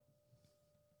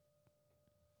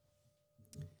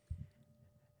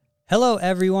Hello,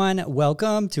 everyone.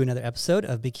 Welcome to another episode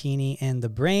of Bikini and the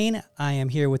Brain. I am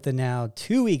here with the now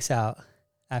 2 weeks out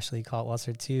Ashley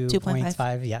Kaltwasser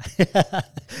 2.5. Yeah.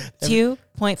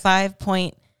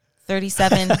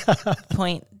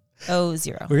 2.5.37.00.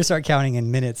 We're going to start counting in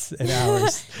minutes and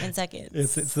hours. In seconds.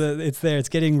 It's there. It's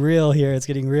getting real here. It's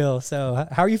getting real. So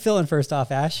how are you feeling first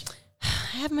off, Ash?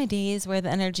 I have my days where the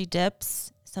energy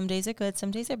dips. Some days are good,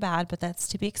 some days are bad, but that's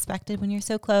to be expected when you're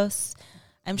so close.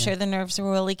 I'm sure the nerves will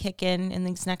really kick in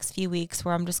these next few weeks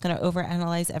where I'm just going to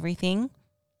overanalyze everything.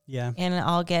 Yeah. And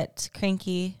I'll get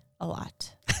cranky a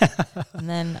lot. And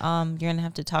then you're going to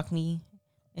have to talk me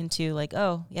into like,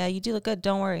 oh, yeah, you do look good.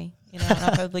 Don't worry. You know, and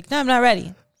I'm probably like, no, I'm not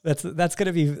ready. That's not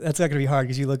gonna be hard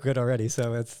because you look good already.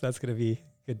 So that's gonna be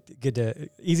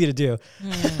easy to do.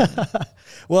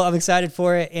 Well, I'm excited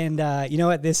for it, and you know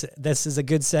what? This is a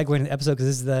good segue in the episode because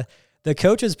this is the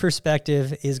coach's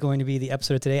perspective is going to be the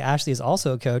episode of today. Ashley is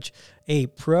also a coach, a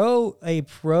pro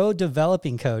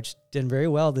developing coach, did very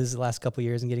well this last couple of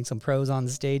years and getting some pros on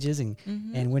the stages and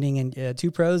winning in 2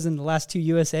 pros in the last 2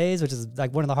 USAs, which is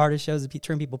like one of the hardest shows to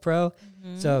turn people pro.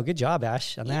 So good job,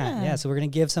 Ash, on that. Yeah. So we're going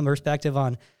to give some perspective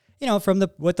on, you know, from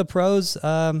what the pros,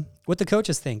 what the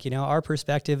coaches think, you know, our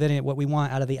perspective in it, what we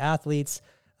want out of the athletes,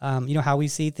 you know, how we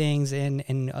see things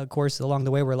and of course, along the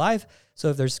way we're live. So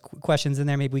if there's questions in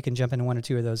there, maybe we can jump into 1 or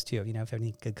 2 of those too, you know, if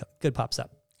any good pops up.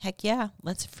 Heck yeah.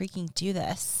 Let's freaking do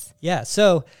this. Yeah.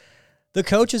 So the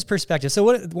coach's perspective. So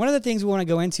one of the things we want to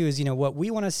go into is, you know, what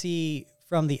we want to see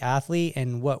from the athlete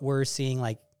and what we're seeing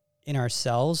like in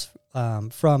ourselves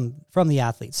from the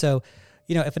athlete. So,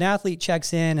 you know, if an athlete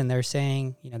checks in and they're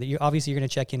saying, you know, that you're going to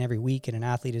check in every week and an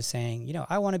athlete is saying, you know,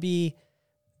 I want to be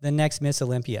the next Miss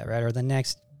Olympia, right? Or I want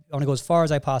to go as far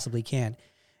as I possibly can.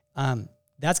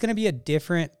 That's going to be a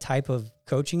different type of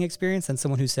coaching experience than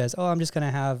someone who says, oh, I'm just going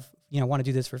to want to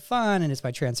do this for fun and it's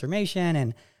my transformation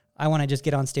and I want to just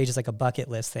get on stage as like a bucket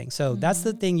list thing. So that's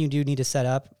the thing you do need to set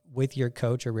up with your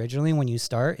coach originally when you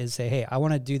start is say, hey, I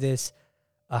want to do this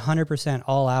 100%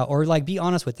 all out, or like be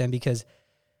honest with them, because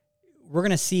we're going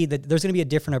to see that there's going to be a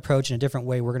different approach and a different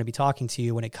way we're going to be talking to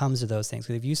you when it comes to those things.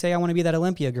 Because if you say, I want to be that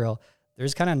Olympia girl,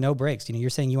 there's kind of no breaks. You know, you're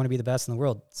saying you want to be the best in the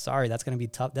world. Sorry, that's going to be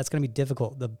tough. That's going to be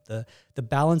difficult. The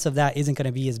balance of that isn't going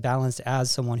to be as balanced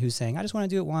as someone who's saying, I just want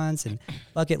to do it once and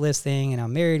bucket list thing. And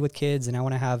I'm married with kids and I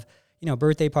want to have, you know,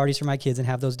 birthday parties for my kids and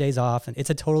have those days off. And it's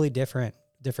a totally different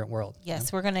world. Yes. You know?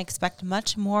 We're going to expect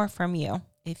much more from you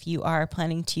if you are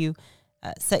planning to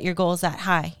set your goals that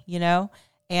high, you know,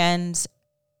 and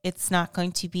it's not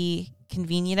going to be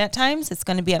convenient at times. It's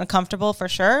going to be uncomfortable for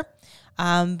sure.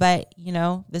 But you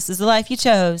know, this is the life you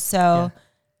chose. So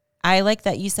I like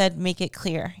that you said, make it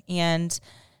clear. And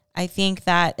I think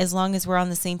that as long as we're on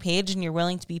the same page and you're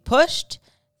willing to be pushed,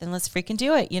 then let's freaking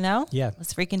do it. You know? Yeah.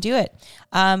 Let's freaking do it.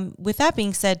 With that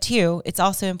being said too, it's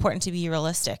also important to be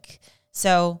realistic.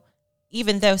 So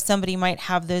even though somebody might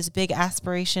have those big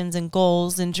aspirations and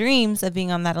goals and dreams of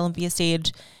being on that Olympia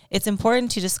stage, it's important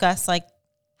to discuss like,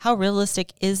 how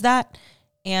realistic is that?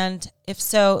 And if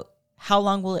so, how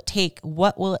long will it take?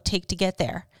 What will it take to get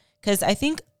there? Because I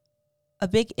think a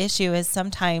big issue is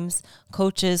sometimes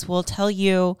coaches will tell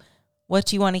you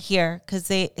what you want to hear because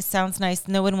it sounds nice.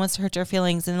 No one wants to hurt your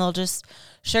feelings, and they'll just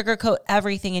sugarcoat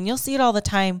everything. And you'll see it all the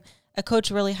time. A coach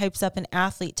really hypes up an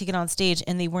athlete to get on stage,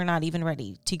 and they were not even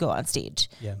ready to go on stage.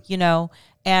 Yeah. You know,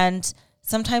 and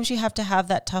sometimes you have to have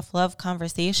that tough love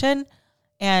conversation.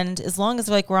 And as long as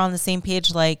like we're on the same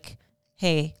page, like,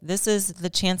 hey, this is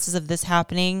the chances of this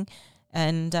happening.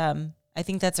 And I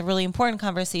think that's a really important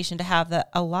conversation to have that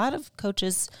a lot of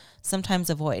coaches sometimes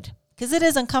avoid because it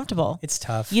is uncomfortable. It's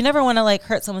tough. You never want to like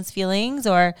hurt someone's feelings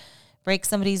or break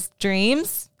somebody's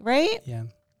dreams, right? Yeah.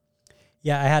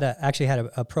 Yeah, I actually had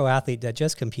a pro athlete that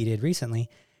just competed recently,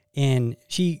 and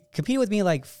she competed with me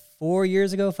like 5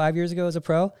 years ago as a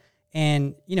pro.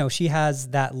 And, you know, she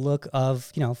has that look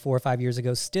of, you know, 4 or 5 years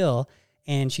ago still.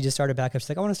 And she just started back up. She's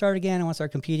like, I want to start again. I want to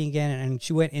start competing again. And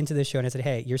she went into this show and I said,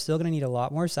 hey, you're still going to need a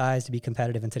lot more size to be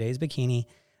competitive in today's bikini.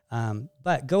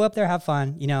 But go up there, have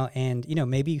fun, you know, and, you know,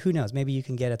 maybe, who knows, maybe you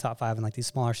can get a top 5 in like these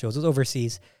smaller shows. It was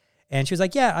overseas. And she was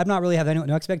like, yeah, I'm not really having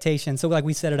no expectation. So like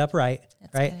we set it up right.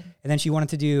 That's right. Good. And then she wanted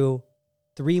to do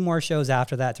 3 more shows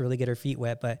after that to really get her feet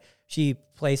wet. But she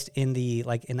placed in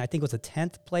I think it was a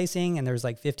 10th placing, and there's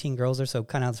like 15 girls there. So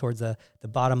kind of towards the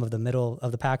bottom of the middle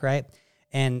of the pack. Right.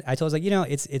 And I told her, like, you know,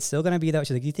 it's still going to be that.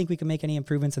 She's like, do you think we can make any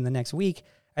improvements in the next week?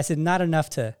 I said, not enough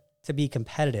to be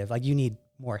competitive. Like you need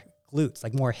more glutes,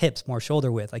 like more hips, more shoulder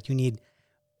width. Like you need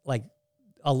like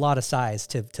a lot of size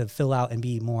to fill out and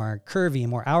be more curvy and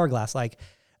more hourglass. Like,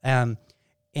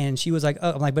 And she was like,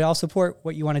 oh, I'm like, but I'll support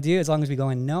what you want to do as long as we go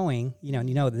in knowing,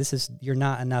 you're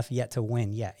not enough yet to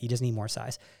win yet. You just need more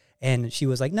size. And she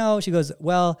was like, no, she goes,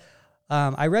 well,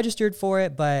 I registered for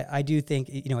it, but I do think,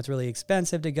 it's really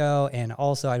expensive to go. And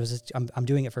also I'm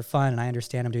doing it for fun, and I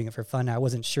understand I'm doing it for fun. I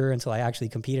wasn't sure until I actually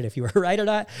competed if you were right or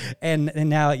not. And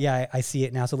now, yeah, I see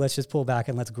it now. So let's just pull back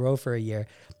and let's grow for a year.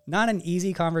 Not an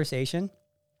easy conversation,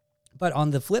 but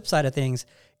on the flip side of things,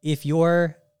 if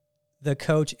you're the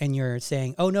coach and you're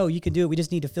saying, oh no, you can do it, we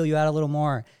just need to fill you out a little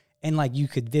more, and like you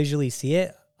could visually see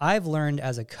it, I've learned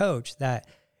as a coach that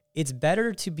it's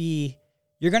better to be,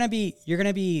 you're going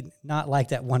to be not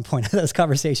liked at one point of those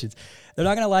conversations. They're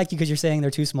not going to like you because you're saying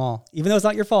they're too small, even though it's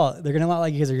not your fault. They're going to not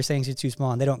like you because you're saying you're too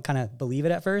small, and they don't kind of believe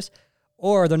it at first.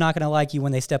 Or they're not going to like you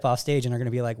when they step off stage, and they're going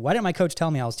to be like, why didn't my coach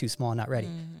tell me I was too small and not ready?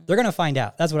 Mm-hmm. They're going to find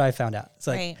out. That's what I found out. It's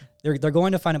like, they're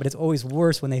going to find out, but it's always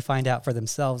worse when they find out for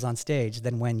themselves on stage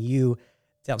than when you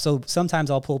tell. So sometimes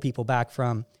I'll pull people back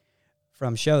from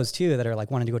shows too that are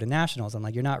like wanting to go to nationals. I'm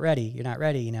like, you're not ready,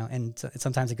 and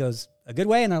sometimes it goes a good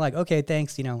way, and they're like, okay,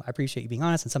 thanks. I appreciate you being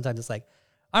honest. And sometimes it's like,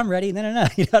 I'm ready. No.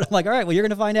 I'm like, all right, well, you're going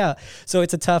to find out. So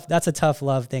that's a tough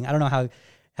love thing. I don't know how,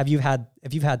 if you've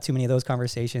had too many of those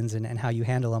conversations and how you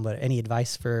handle them, but any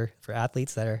advice for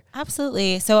athletes that are?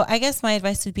 Absolutely. So I guess my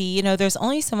advice would be, there's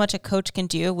only so much a coach can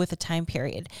do with a time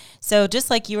period. So just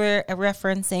like you were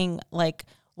referencing, like,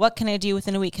 what can I do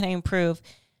within a week? Can I improve?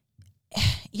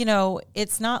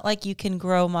 It's not like you can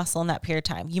grow muscle in that period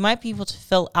of time. You might be able to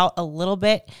fill out a little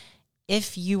bit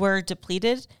if you were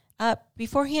depleted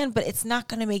beforehand, but it's not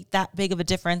going to make that big of a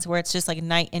difference where it's just like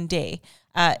night and day.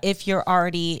 If your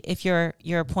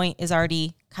point is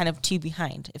already kind of too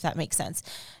behind, if that makes sense,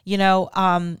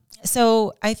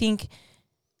 so I think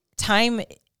time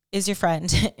is your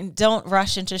friend. Don't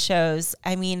rush into shows.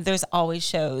 I mean, there's always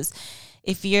shows.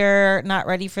 If you're not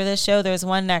ready for this show, there's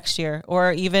one next year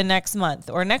or even next month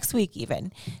or next week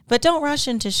even, but don't rush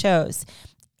into shows.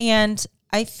 And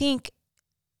I think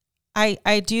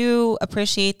I do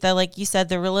appreciate the, like you said,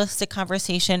 the realistic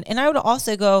conversation. And I would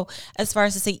also go as far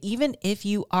as to say, even if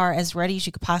you are as ready as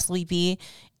you could possibly be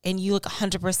and you look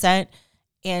 100%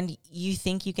 and you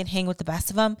think you can hang with the best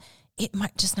of them, it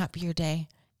might just not be your day.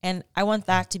 And I want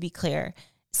that to be clear.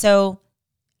 So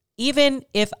even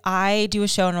if I do a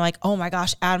show and I'm like, oh my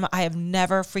gosh, Adam, I have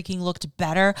never freaking looked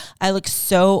better. I look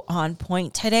so on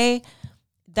point today.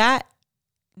 That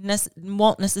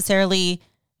won't necessarily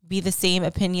be the same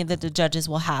opinion that the judges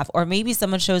will have. Or maybe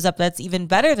someone shows up that's even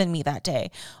better than me that day,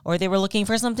 or they were looking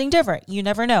for something different. You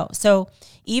never know. So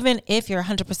even if you're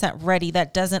 100% ready,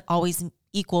 that doesn't always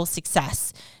equal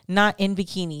success, not in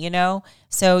bikini,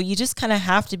 So you just kind of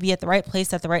have to be at the right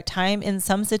place at the right time in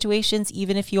some situations,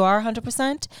 even if you are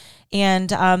 100%.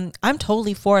 And I'm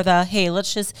totally for hey,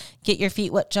 let's just get your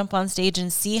feet wet, jump on stage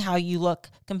and see how you look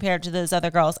compared to those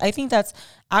other girls. I think that's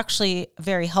actually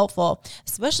very helpful,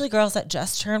 especially girls that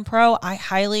just turn pro. I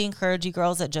highly encourage you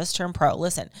girls that just turn pro.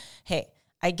 Listen, hey,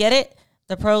 I get it.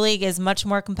 The pro league is much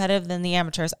more competitive than the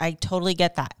amateurs. I totally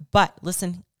get that. But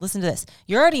listen to this.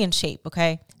 You're already in shape,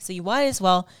 okay? So you might as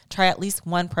well try at least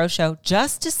one pro show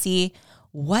just to see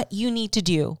what you need to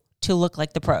do to look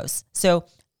like the pros. So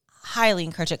highly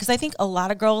encourage it, because I think a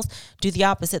lot of girls do the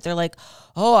opposite. They're like,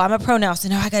 oh, I'm a pro now, so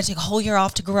now I got to take a whole year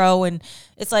off to grow. And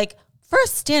it's like,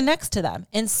 first stand next to them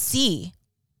and see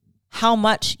how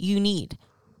much you need.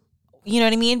 You know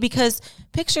what I mean? Because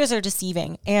pictures are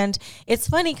deceiving. And it's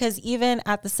funny because even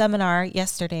at the seminar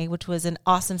yesterday, which was an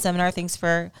awesome seminar, thanks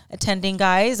for attending,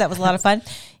 guys. That was a lot of fun.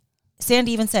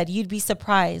 Sandy even said, you'd be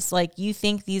surprised. Like, you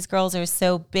think these girls are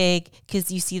so big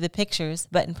because you see the pictures,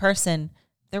 but in person,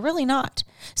 they're really not.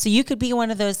 So you could be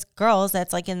one of those girls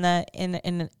that's like in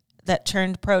that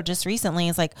turned pro just recently.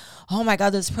 It's like, oh my God,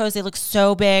 those pros, they look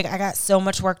so big. I got so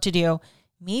much work to do.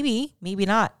 Maybe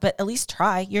not, but at least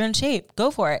try. You're in shape. Go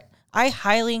for it. I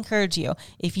highly encourage you.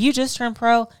 If you just turn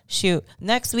pro, shoot.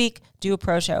 Next week, do a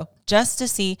pro show just to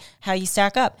see how you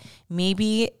stack up.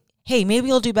 Maybe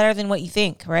you'll do better than what you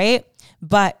think, right?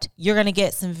 But you're going to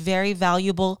get some very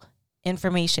valuable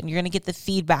information. You're going to get the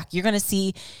feedback. You're going to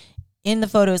see in the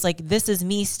photos, like, this is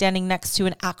me standing next to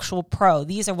an actual pro.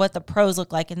 These are what the pros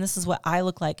look like, and this is what I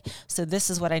look like. So this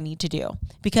is what I need to do.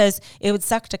 Because it would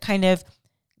suck to kind of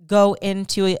go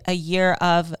into a year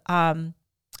of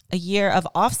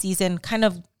off season, kind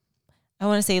of, I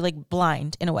want to say, like,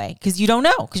 blind in a way, because you don't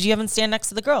know, because you haven't stand next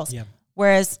to the girls. Yeah.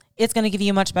 Whereas it's going to give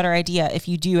you a much better idea if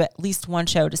you do at least one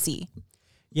show to see.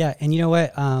 Yeah. And you know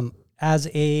what, on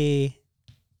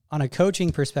a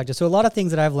coaching perspective, so a lot of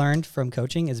things that I've learned from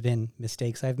coaching has been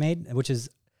mistakes I've made, which is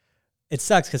it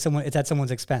sucks because it's at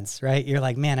someone's expense, right? You're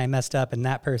like, man, I messed up, and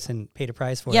that person paid a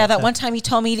price for it. Yeah, that one time you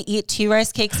told me to eat 2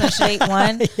 rice cakes and I should have ate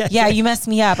 1. Yeah, you messed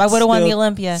me up. I would have won the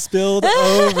Olympia. Spilled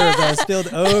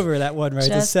over that one, right?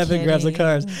 The 7 grams of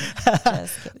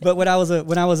carbs. But when I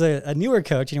was a newer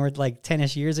coach, we're like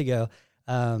 10-ish years ago,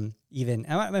 even.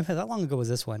 How long ago was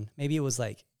this one? Maybe it was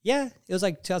like, it was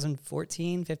like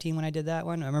 2014, 15 when I did that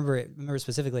one. I remember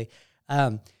specifically.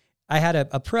 I had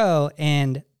a pro,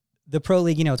 and the pro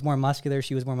league, it's more muscular.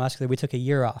 She was more muscular. We took a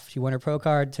year off. She won her pro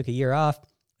card, took a year off,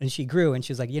 and she grew. And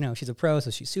she was like, she's a pro,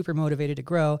 so she's super motivated to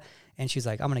grow. And she's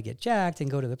like, I'm going to get jacked and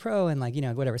go to the pro and like,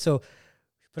 whatever. So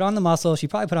put on the muscle. She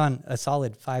probably put on a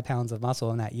solid 5 pounds of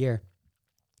muscle in that year.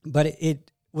 But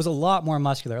it was a lot more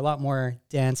muscular, a lot more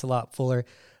dense, a lot fuller.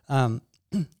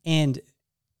 And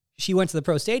she went to the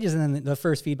pro stages, and then the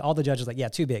first feed, all the judges were like, yeah,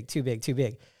 too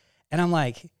big. And I'm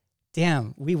like,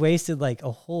 damn, we wasted like a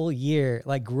whole year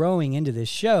like growing into this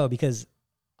show because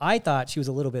I thought she was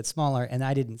a little bit smaller and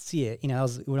I didn't see it.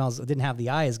 Didn't have the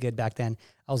eye as good back then.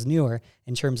 I was newer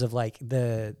in terms of like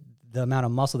the amount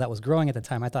of muscle that was growing at the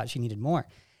time. I thought she needed more.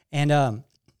 And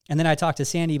then I talked to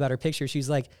Sandy about her picture. She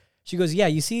goes, yeah,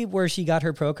 you see where she got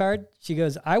her pro card? She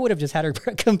goes, I would have just had her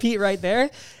compete right there.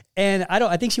 And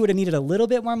I think she would have needed a little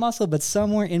bit more muscle, but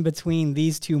somewhere in between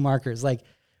these two markers, like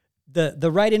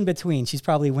the right in between, she's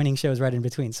probably winning shows right in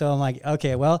between. So I'm like,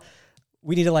 okay, well,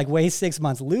 we need to like wait 6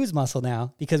 months, lose muscle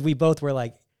now, because we both were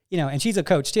like, and she's a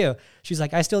coach too. She's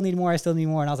like, I still need more. And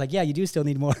I was like, yeah, you do still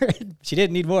need more. She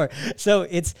didn't need more. So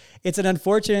it's an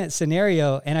unfortunate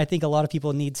scenario. And I think a lot of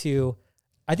people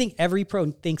I think every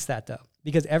pro thinks that though,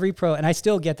 because every pro, and I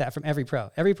still get that from every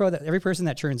person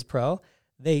that turns pro,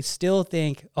 they still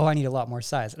think, oh, I need a lot more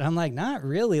size. And I'm like, not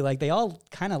really. Like they all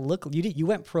kind of look, you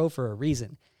went pro for a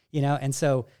reason. And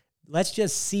so let's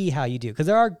just see how you do. Because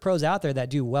there are pros out there that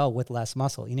do well with less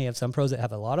muscle. You have some pros that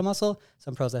have a lot of muscle,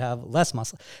 some pros that have less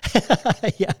muscle.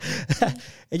 Yeah.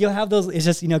 And you'll have those, it's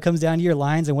just, comes down to your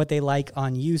lines and what they like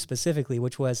on you specifically,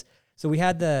 which was, so we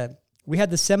had the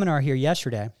seminar here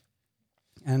yesterday.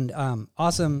 And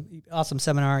awesome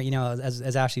seminar,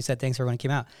 as Ashley said, thanks for everyone who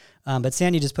came out. But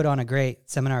Sandy just put on a great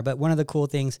seminar. But one of the cool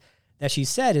things that she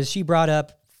said is she brought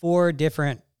up 4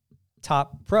 different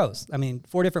top pros.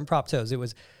 4 different prop toes. It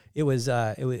was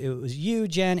you,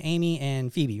 Jen, Amy,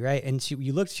 and Phoebe, right? And she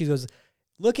goes,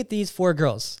 look at these 4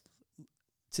 girls.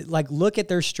 Look at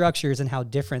their structures and how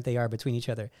different they are between each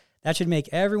other. That should make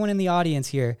everyone in the audience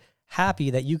here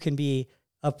happy that you can be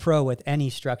a pro with any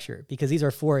structure, because these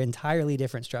are 4 entirely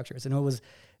different structures. And it was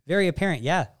very apparent.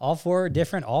 Yeah, all 4 are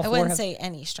different. I wouldn't say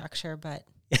any structure, but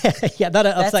yeah, not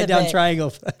an upside down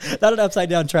triangle. Not an upside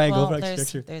down triangle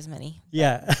structure. There's many.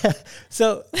 Yeah.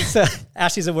 So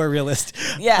Ashley's a more realist.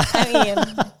 Yeah,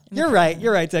 You're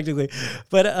right technically,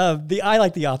 but I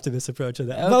like the optimist approach of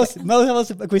that. Okay. Most.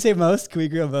 Can we say most? Can we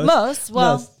agree on most? Most.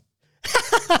 Well. Most.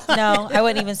 No, I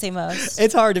wouldn't even say most.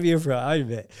 It's hard to be a pro, I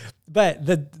admit. But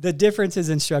the differences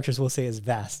in structures, we'll say, is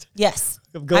vast. Yes.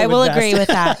 I will agree with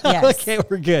that. Yes. Okay,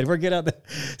 we're good. We're good on that.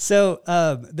 So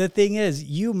the thing is,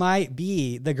 you might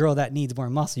be the girl that needs more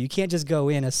muscle. You can't just go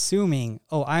in assuming,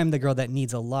 oh, I'm the girl that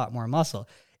needs a lot more muscle.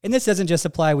 And this doesn't just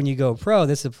apply when you go pro.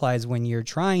 This applies when you're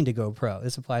trying to go pro.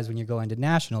 This applies when you're going to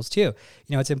nationals too.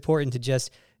 It's important to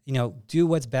just, do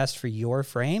what's best for your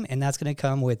frame. And that's going to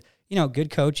come with,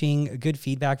 good coaching, good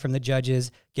feedback from the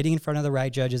judges, getting in front of the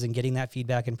right judges and getting that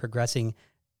feedback and progressing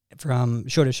from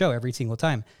show to show every single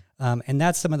time. And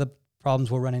that's some of the problems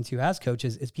we'll run into as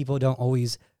coaches is people don't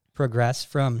always progress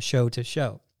from show to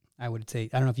show. I would say,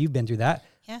 I don't know if you've been through that.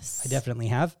 Yes. I definitely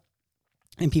have.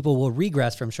 And people will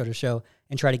regress from show to show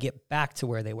and try to get back to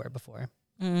where they were before.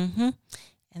 Mm-hmm.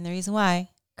 And the reason why,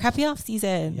 crappy off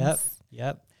seasons.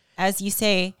 Yep. As you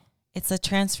say, it's a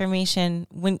transformation.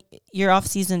 When your off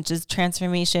season, just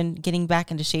transformation, getting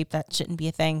back into shape, that shouldn't be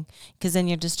a thing, because then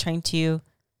you're just trying to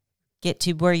get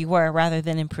to where you were rather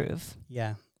than improve.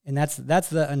 Yeah. And that's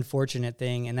the unfortunate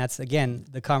thing. And that's, again,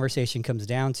 the conversation comes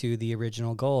down to the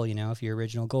original goal. If your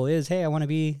original goal is, hey, I want to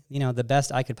be, the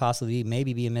best I could possibly be,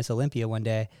 maybe be a Miss Olympia one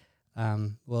day.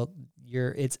 Now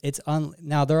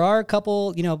there are a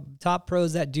couple, top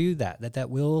pros that do that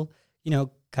will,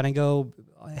 kind of go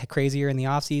crazier in the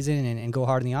off season and go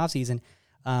hard in the off season.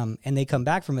 And they come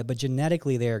back from it, but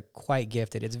genetically they're quite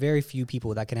gifted. It's very few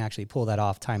people that can actually pull that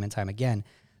off time and time again.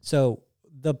 So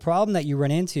the problem that you run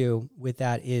into with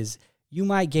that is you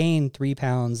might gain 3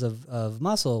 pounds of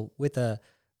muscle with a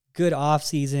good off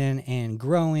season and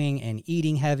growing and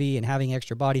eating heavy and having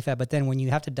extra body fat. But then when you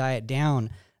have to diet down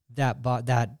that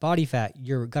body fat,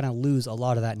 you're going to lose a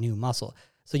lot of that new muscle.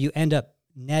 So you end up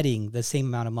netting the same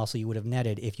amount of muscle you would have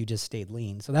netted if you just stayed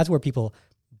lean. So that's where people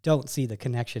don't see the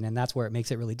connection, and that's where it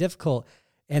makes it really difficult.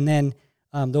 And then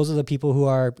those are the people who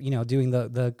are, doing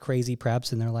the crazy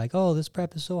preps, and they're like, oh, this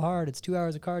prep is so hard. It's 2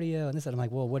 hours of cardio and this. And I'm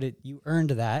like, well, what did you earn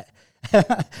to that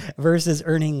versus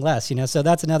earning less, So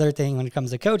that's another thing when it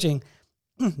comes to coaching,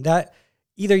 that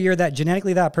either you're that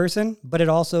genetically that person, but it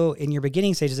also in your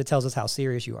beginning stages, it tells us how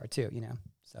serious you are too,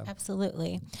 So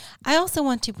Absolutely. I also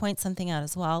want to point something out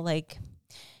as well. Like,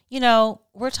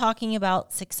 we're talking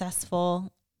about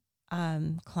successful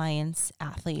clients,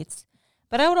 athletes,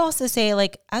 but I would also say,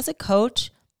 like, as a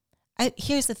coach,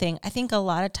 here's the thing. I think a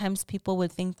lot of times people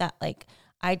would think that, like,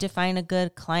 I define a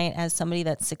good client as somebody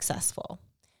that's successful.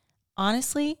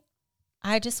 Honestly,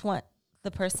 I just want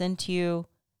the person to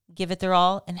give it their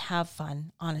all and have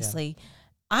fun, honestly. Yeah.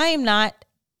 I am not,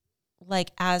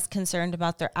 like, as concerned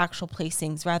about their actual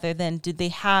placings rather than did they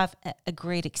have a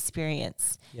great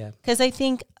experience. Yeah. Because I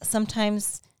think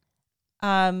sometimes,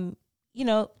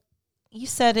 you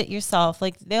said it yourself,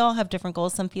 like, they all have different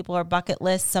goals. Some people are bucket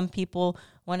lists. Some people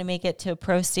want to make it to a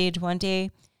pro stage one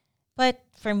day. But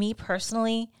for me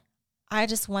personally, I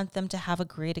just want them to have a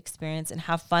great experience and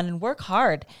have fun and work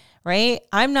hard, right?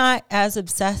 I'm not as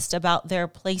obsessed about their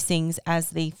placings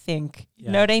as they think. Yeah.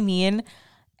 You know what I mean?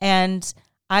 And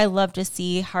I love to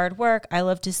see hard work. I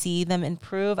love to see them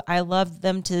improve. I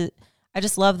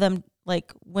just love them,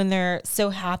 like, when they're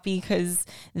so happy because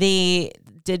they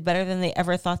did better than they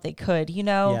ever thought they could,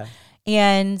 Yeah.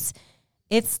 And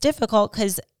it's difficult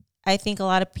because I think a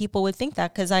lot of people would think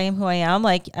that because I am who I am,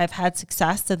 like, I've had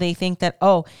success. So they think that,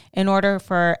 oh, in order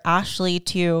for Ashley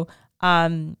to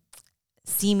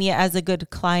see me as a good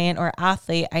client or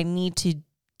athlete, I need to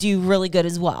do really good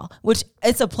as well, which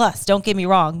it's a plus. Don't get me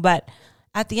wrong. But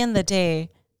at the end of the day,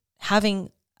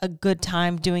 having a good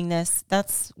time doing this,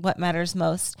 that's what matters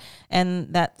most.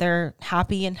 And that they're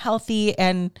happy and healthy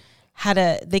and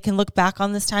they can look back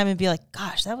on this time and be like,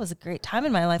 gosh, that was a great time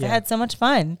in my life. Yeah. I had so much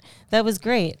fun. That was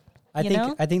great. I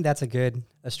think that's a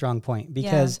strong point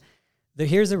because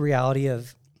here's the reality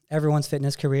of everyone's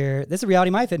fitness career. This is the reality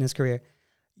of my fitness career.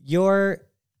 Your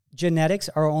genetics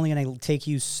are only going to take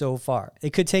you so far.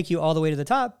 It could take you all the way to the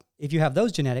top if you have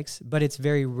those genetics, but it's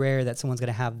very rare that someone's going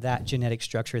to have that genetic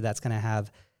structure that's going to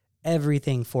have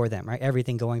everything for them, right?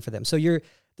 Everything going for them. So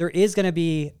there is going to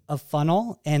be a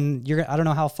funnel, and I don't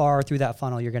know how far through that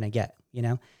funnel you're going to get,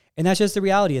 and that's just the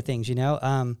reality of things,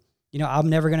 I'm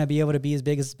never going to be able to be as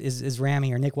big as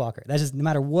Rami or Nick Walker. That's just, no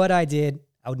matter what I did,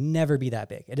 I would never be that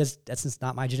big. That's just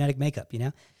not my genetic makeup,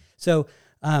 So,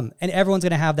 and everyone's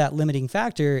going to have that limiting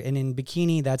factor. And in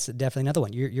bikini, that's definitely another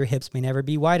one. Your hips may never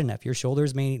be wide enough. Your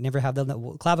shoulders may never have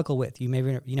the clavicle width. You may,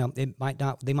 they might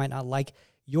not like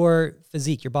your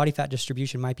physique. Your body fat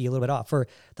distribution might be a little bit off for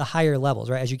the higher levels,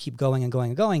 right? As you keep going and going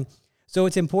and going. So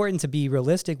it's important to be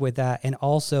realistic with that and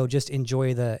also just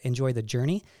enjoy the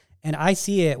journey. And I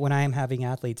see it when I am having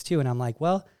athletes too. And I'm like,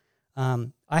 well,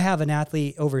 I have an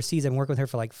athlete overseas. I've been working with her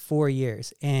for like 4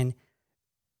 years, and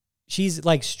she's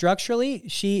like, structurally,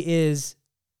 she is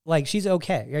like, she's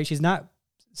okay, right? She's not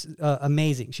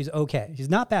amazing. She's okay. She's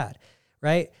not bad,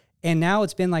 right? And now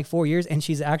it's been like 4 years, and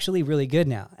she's actually really good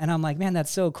now. And I'm like, man,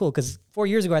 that's so cool. Because 4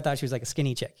 years ago, I thought she was like a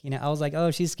skinny chick. I was like, oh,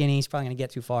 she's skinny. She's probably going to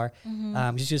get too far.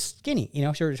 Mm-hmm. She's just skinny.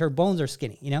 Her bones are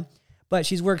skinny, But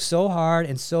she's worked so hard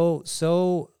and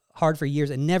so hard for years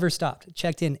and never stopped.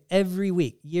 Checked in every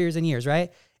week, years and years,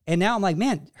 right? And now I'm like,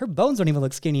 man, her bones don't even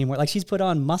look skinny anymore. Like, she's put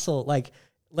on muscle, like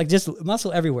just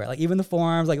muscle everywhere, like even the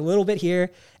forearms, like a little bit here.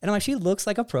 And I'm like, she looks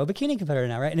like a pro bikini competitor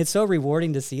now, right? And it's so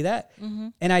rewarding to see that. Mm-hmm.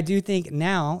 And I do think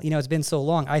now, it's been so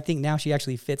long, I think now she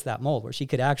actually fits that mold where she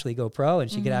could actually go pro,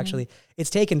 and she could actually, it's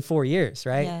taken 4 years,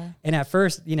 right? Yeah. And at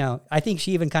first, I think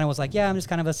she even kind of was like, yeah, I'm just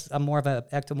kind of I'm more of a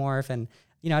ectomorph, and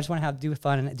I just want to do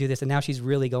fun and do this. And now she's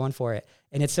really going for it.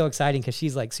 And it's so exciting because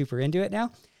she's like super into it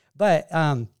now. But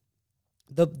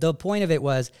the point of it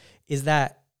is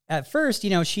that at first,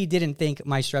 she didn't think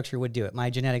my structure would do it. My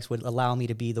genetics would allow me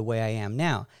to be the way I am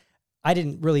now. I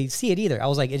didn't really see it either. I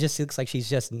was like, it just looks like she's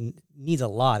just needs a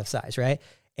lot of size, right?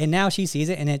 And now she sees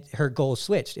it, and her goal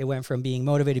switched. It went from being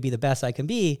motivated to be the best I can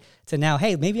be to now,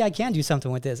 hey, maybe I can do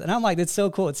something with this. And I'm like, it's so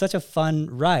cool. It's such a fun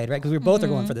ride, right? Because we both are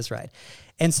going for this ride.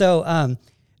 And so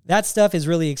that stuff is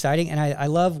really exciting. And I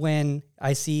love when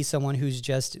I see someone who's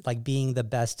just like being the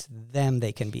best them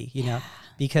they can be,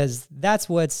 because that's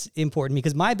what's important.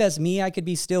 Because my best me, I could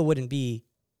be still wouldn't be,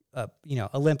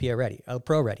 Olympia ready,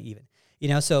 pro ready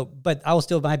even, so, but I will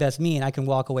still my best me, and I can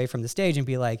walk away from the stage and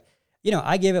be like,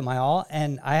 I gave it my all,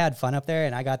 and I had fun up there,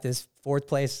 and I got this 4th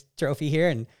place trophy here,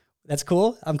 and That's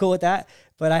cool. I'm cool with that.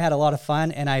 But I had a lot of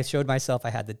fun, and I showed myself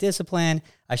I had the discipline.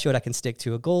 I showed I can stick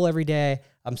to a goal every day.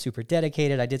 I'm super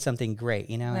dedicated. I did something great,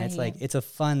 you know, and it's like, it's a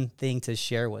fun thing to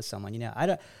share with someone, you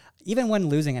know. Even when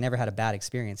losing, I never had a bad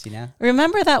experience, you know.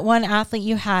 Remember that one athlete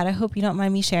you had? I hope you don't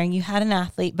mind me sharing. You had an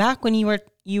athlete back when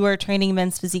you were training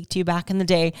men's physique too, back in the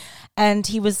day, and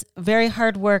he was very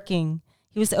hardworking.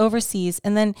 He was overseas,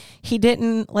 and then he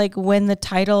didn't like win the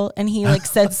title, and he like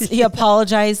said he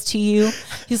apologized to you.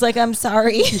 He's like, "I'm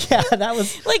sorry." Yeah, that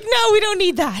was like, no, we don't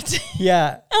need that.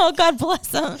 Yeah. Oh, God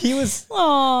bless him. He was.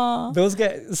 Aww. Those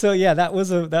guys. So yeah,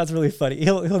 that's really funny.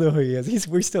 He'll know who he is.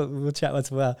 We'll chat once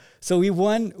in a while. So we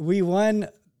won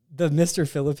the Mr.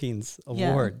 Philippines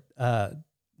award.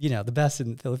 You know, the best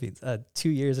in the Philippines. 2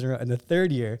 years in a row, and the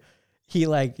third year, he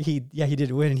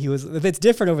did win, and it's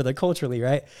different over there culturally,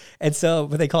 right? And so,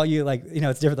 but they call you like, you know,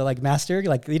 it's different. They're like master,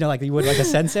 like, you know, like you would like a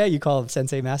sensei, you call him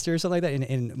sensei master or something like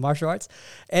that in martial arts.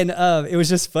 And it was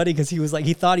just funny because he was like,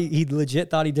 he legit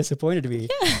thought he disappointed me.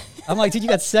 Yeah. I'm like, dude, you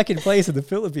got second place in the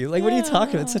Philippines. Like, what are you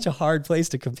talking about? It's such a hard place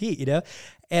to compete, you know?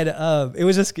 And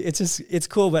it's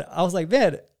cool. But I was like,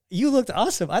 man, you looked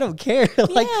awesome. I don't care.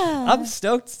 Like, yeah. I'm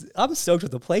stoked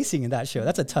with the placing in that show.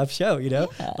 That's a tough show, you know,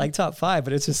 like top 5,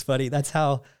 but it's just funny. That's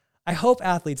how I hope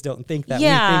athletes don't think that.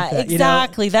 Yeah, we think that,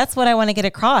 exactly. You know? That's what I want to get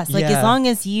across. Like, as long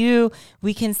as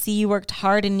we can see you worked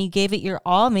hard and you gave it your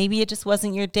all, maybe it just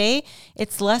wasn't your day.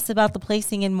 It's less about the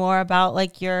placing and more about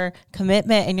like your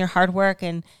commitment and your hard work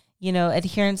and, you know,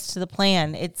 adherence to the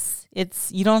plan. It's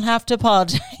you don't have to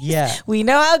apologize. Yeah. We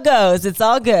know how it goes. It's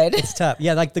all good. It's tough.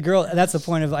 Yeah. Like the girl, that's the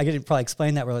point of, I could probably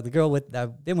explain that. Where like the girl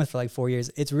I've been with for like 4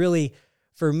 years, it's really,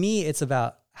 for me, it's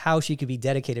about how she could be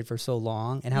dedicated for so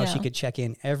long and how she could check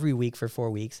in every week for 4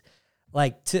 weeks.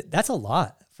 Like that's a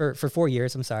lot for 4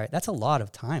 years. I'm sorry. That's a lot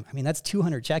of time. I mean, that's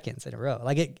 200 check-ins in a row.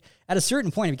 Like at a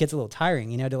certain point, it gets a little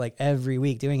tiring, you know, to like every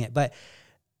week doing it. But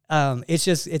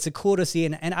it's a cool to see.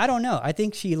 And I don't know, I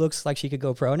think she looks like she could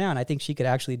go pro now, and I think she could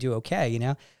actually do okay. You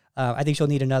know, I think she'll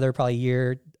need another probably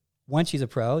year once she's a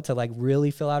pro to like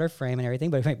really fill out her frame and everything,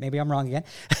 but maybe I'm wrong again,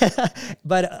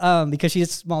 but, because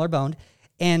she's smaller boned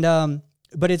and,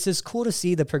 but it's just cool to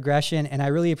see the progression, and I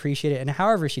really appreciate it. And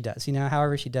however she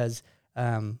does,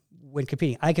 when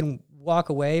competing, I can walk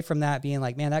away from that being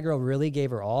like, man, that girl really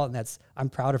gave her all. And I'm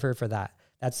proud of her for that.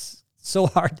 That's so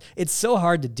hard. It's so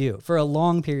hard to do for a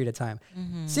long period of time.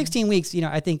 16 weeks, you know,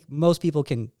 I think most people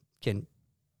can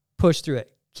push through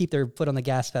it, keep their foot on the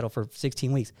gas pedal for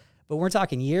 16 weeks. But when we're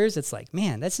talking years, it's like,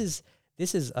 man, this is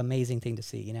amazing thing to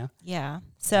see, you know? Yeah.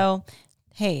 So,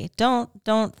 hey, don't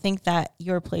think that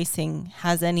your placing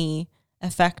has any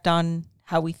effect on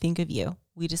how we think of you.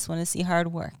 We just want to see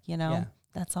hard work, you know? Yeah.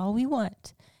 That's all we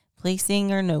want.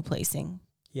 Placing or no placing.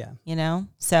 Yeah. You know?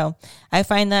 So I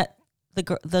find that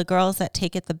the girls that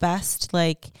take it the best,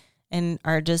 like, and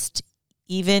are just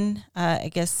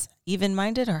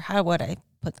even-minded, or how would I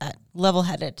put that?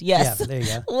 Level-headed. Yes. Yeah, there you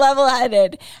go.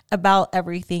 Level-headed about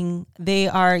everything. They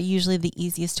are usually the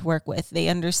easiest to work with. They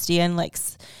understand, like,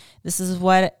 this is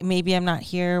what, maybe I'm not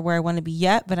here where I want to be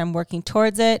yet, but I'm working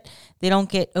towards it. They don't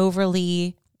get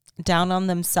overly down on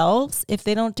themselves if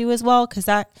they don't do as well. Cause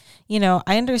that, you know,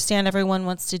 I understand everyone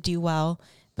wants to do well,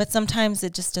 but sometimes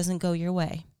it just doesn't go your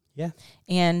way. Yeah.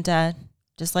 And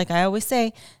just like I always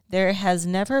say, there has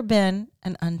never been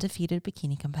an undefeated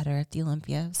bikini competitor at the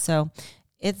Olympia. So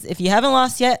if you haven't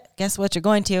lost yet, guess what? You're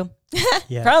going to.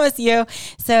 Yeah. Promise you.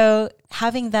 So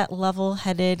having that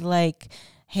level-headed, like,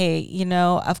 hey, you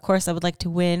know, of course I would like to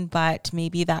win, but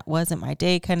maybe that wasn't my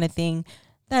day kind of thing.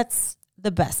 That's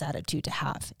the best attitude to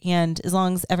have. And as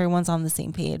long as everyone's on the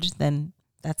same page, then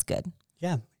that's good.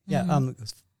 Yeah. Yeah. It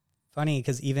was funny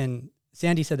because even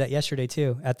Sandy said that yesterday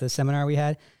too at the seminar we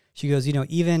had. She goes, you know,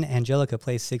 even Angelica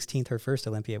placed 16th her first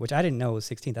Olympia, which I didn't know was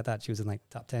 16th. I thought she was in like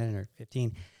top 10 or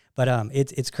 15. But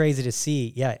it's crazy to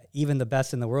see. Yeah, even the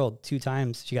best in the world 2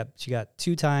 times. She got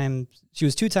 2 times. She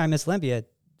was 2-time Miss Olympia.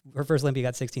 Her first Olympia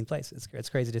got 16th place. It's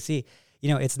crazy to see. You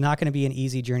know, it's not going to be an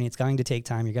easy journey. It's going to take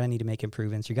time. You're going to need to make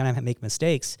improvements. You're going to make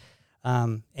mistakes.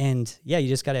 And yeah, you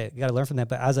just got to learn from that.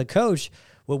 But as a coach,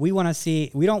 what we want to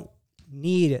see, we don't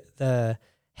need the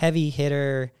heavy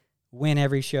hitter, win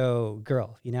every show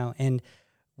girl, you know, and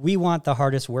we want the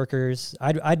hardest workers.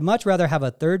 I'd much rather have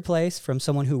a 3rd place from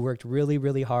someone who worked really,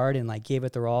 really hard and like gave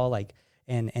it their all, like,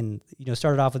 and, you know,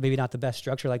 started off with maybe not the best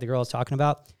structure like the girl I was talking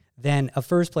about, than a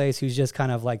 1st place who's just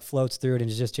kind of like floats through it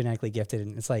and is just genetically gifted.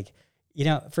 And it's like, you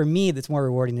know, for me, it's more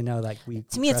rewarding to know like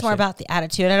to me, it's more about the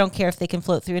attitude. I don't care if they can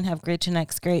float through and have great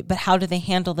genetics, great, but how do they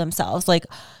handle themselves? Like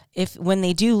when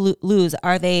they do lose,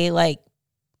 are they like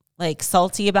like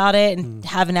salty about it and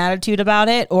have an attitude about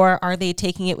it, or are they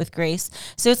taking it with grace?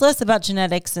 So it's less about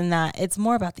genetics and that. It's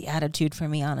more about the attitude for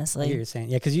me, honestly. You're saying,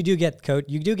 yeah, because you do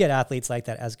get athletes like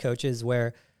that as coaches,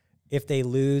 where if they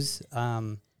lose,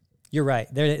 you're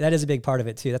right. That is a big part of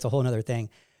it too. That's a whole other thing,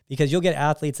 because you'll get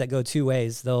athletes that go two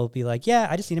ways. They'll be like, yeah,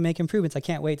 I just need to make improvements. I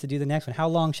can't wait to do the next one. How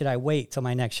long should I wait till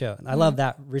my next show? And I love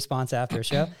that response after a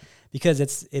show, because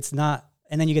it's not.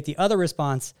 And then you get the other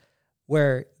response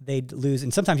where they lose,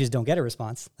 and sometimes you just don't get a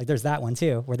response. Like there's that one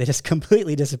too, where they just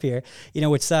completely disappear,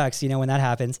 which sucks, when that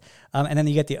happens. And then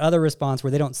you get the other response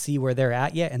where they don't see where they're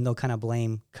at yet, and they'll kind of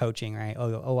blame coaching, right? Or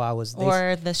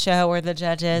the show or the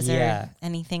judges or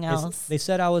anything else. They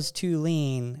said I was too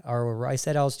lean, or I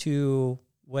said I was too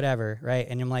whatever, right?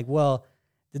 And I'm like, well,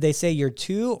 did they say you're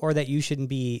too, or that you shouldn't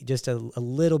be just a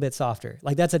little bit softer?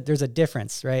 Like there's a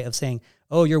difference, right? Of saying,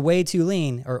 oh, you're way too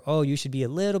lean, or, oh, you should be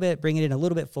bring it in a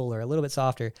little bit fuller, a little bit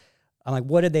softer. I'm like,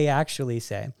 what did they actually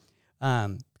say?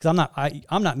 Because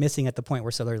I'm not missing at the point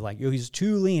where, so they're like, he's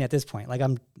too lean at this point. Like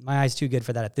my eye's too good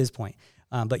for that at this point.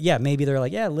 But yeah, maybe they're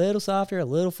like, yeah, a little softer, a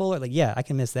little fuller. Like, yeah, I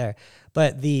can miss there.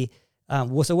 But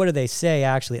so what do they say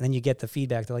actually? And then you get the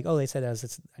feedback. They're like, oh, they said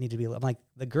I need to be, I'm like,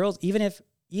 the girls, even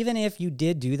if you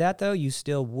did do that though, you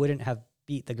still wouldn't have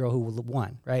beat the girl who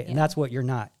won, right? Yeah. And that's what you're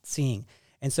not seeing.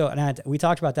 And so, we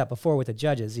talked about that before with the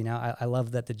judges. I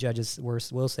love that the judges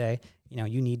will say,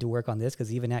 you need to work on this,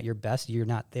 because even at your best, you're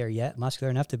not there yet,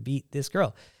 muscular enough to beat this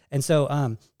girl. And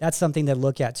so that's something to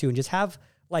look at too, and just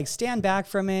stand back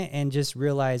from it and just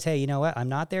realize, hey, you know what? I'm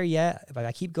not there yet. If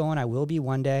I keep going, I will be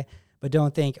one day. But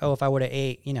don't think, oh, if I would have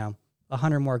ate,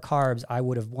 100 more carbs, I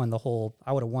would have won the whole show.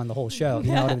 I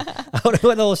would have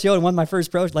won the whole show and won my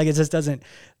first pro. Like, it just doesn't,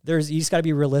 you just got to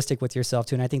be realistic with yourself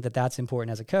too. And I think that that's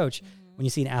important as a coach, when you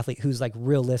see an athlete who's like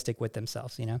realistic with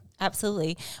themselves,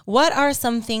 Absolutely. What are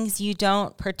some things you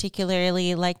don't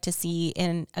particularly like to see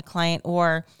in a client,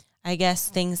 or I guess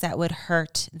things that would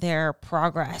hurt their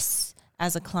progress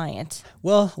as a client?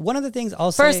 Well, one of the things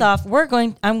I'll say... First off,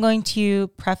 I'm going to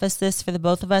preface this for the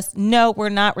both of us. No, we're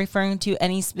not referring to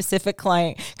any specific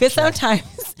client. Because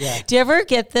sometimes, do you ever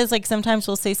get this? Like, sometimes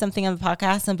we'll say something on the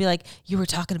podcast and be like, you were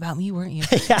talking about me, weren't you?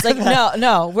 It's like,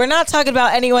 no, we're not talking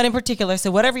about anyone in particular.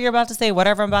 So whatever you're about to say,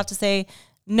 whatever I'm about to say,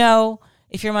 no,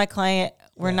 if you're my client,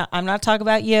 I'm not talking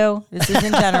about you. This is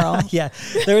in general.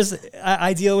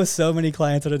 I deal with so many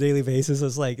clients on a daily basis.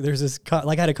 It's like, there's this,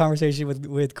 I had a conversation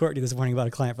with Courtney this morning about a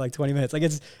client for like 20 minutes. Like,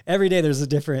 it's every day there's a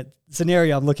different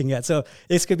scenario I'm looking at. So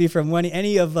this could be from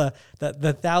any of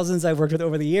the thousands I've worked with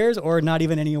over the years, or not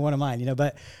even any one of mine,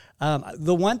 but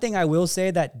the one thing I will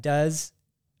say that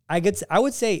I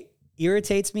would say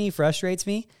irritates me, frustrates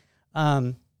me.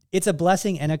 It's a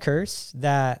blessing and a curse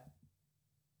that,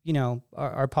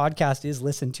 our podcast is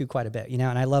listened to quite a bit,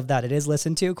 and I love that it is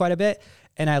listened to quite a bit.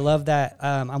 And I love that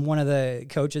I'm one of the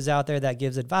coaches out there that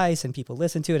gives advice and people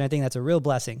listen to it. And I think that's a real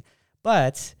blessing,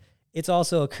 but it's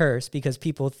also a curse, because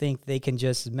people think they can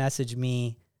just message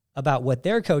me about what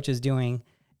their coach is doing,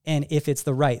 and if it's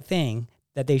the right thing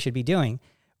that they should be doing,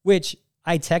 which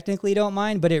I technically don't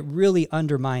mind, but it really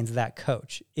undermines that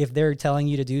coach. If they're telling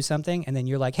you to do something and then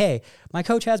you're like, hey, my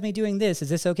coach has me doing this. Is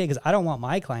this okay? Because I don't want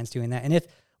my clients doing that. And if,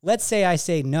 let's say I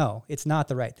say, no, it's not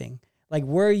the right thing. Like,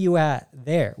 where are you at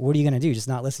there? What are you going to do? Just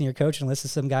not listen to your coach and listen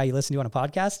to some guy you listen to on a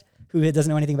podcast who doesn't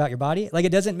know anything about your body? Like, it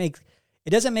doesn't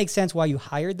make sense why you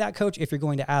hired that coach if you're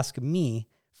going to ask me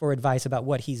for advice about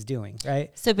what he's doing, right?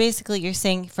 So basically you're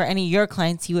saying for any of your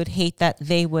clients, you would hate that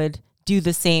they would do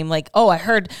the same. Like, oh, I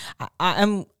heard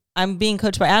I'm being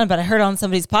coached by Adam, but I heard on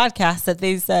somebody's podcast that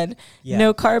they said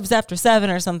no carbs after 7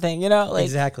 or something, like,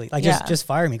 exactly. Like, just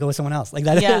fire me, go with someone else. Like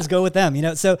that is go with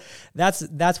them, So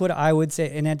that's what I would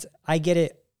say. And I get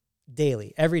it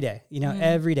daily, every day,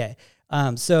 every day.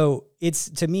 So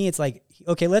to me, it's like,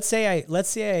 okay, let's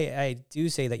say I do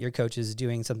say that your coach is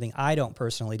doing something I don't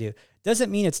personally do.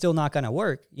 Doesn't mean it's still not going to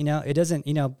work. It doesn't,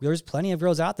 there's plenty of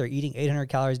girls out there eating 800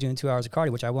 calories, doing 2 hours of cardio,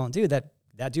 which I won't do, that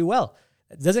do well.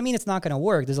 It doesn't mean it's not going to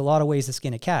work. There's a lot of ways to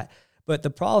skin a cat. But the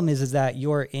problem is that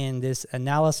you're in this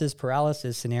analysis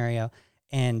paralysis scenario,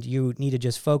 and you need to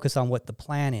just focus on what the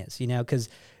plan is, because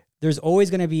there's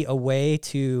always going to be a way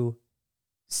to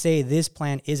say this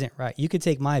plan isn't right. You could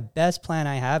take my best plan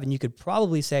I have, and you could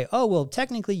probably say, oh, well,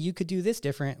 technically you could do this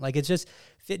different. Like, it's just,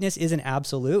 fitness isn't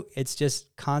absolute. It's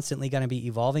just constantly going to be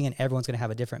evolving, and everyone's going to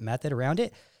have a different method around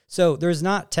it. So there's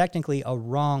not technically a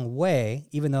wrong way,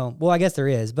 even though, well, I guess there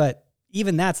is, but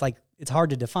even that's like, it's hard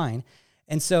to define.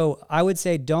 And so I would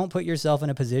say, don't put yourself in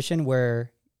a position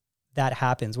where that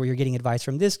happens, where you're getting advice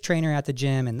from this trainer at the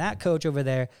gym and that coach over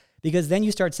there, because then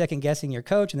you start second guessing your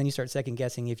coach, and then you start second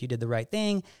guessing if you did the right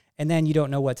thing, and then you don't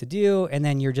know what to do, and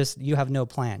then you have no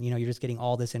plan. You're just getting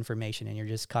all this information, and you're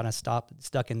just kind of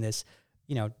stuck in this,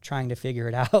 trying to figure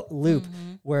it out loop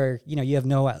where, you have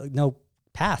no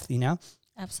path,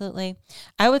 Absolutely.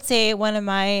 I would say one of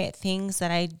my things that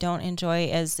I don't enjoy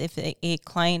is if a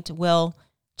client will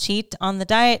cheat on the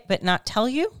diet but not tell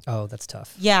you. Oh, that's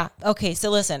tough. Yeah. Okay.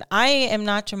 So listen, I am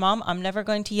not your mom. I'm never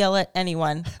going to yell at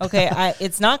anyone. Okay.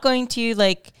 It's not going to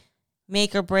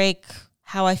make or break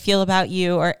how I feel about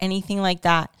you or anything like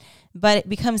that. But it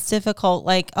becomes difficult.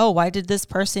 Oh, why did this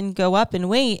person go up in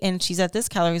weight and she's at this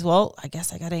calories? Well, I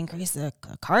guess I got to increase the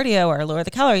cardio or lower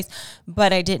the calories.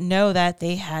 But I didn't know that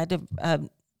they had a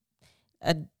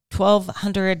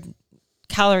 1,200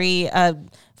 calorie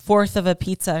fourth of a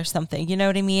pizza or something. You know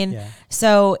what I mean? Yeah.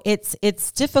 So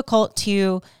it's difficult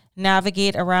to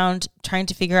navigate around trying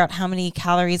to figure out how many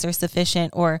calories are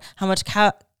sufficient or how much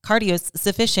cardio is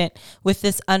sufficient with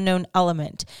this unknown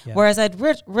element. Yeah. Whereas I'd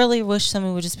really wish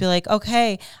someone would just be like,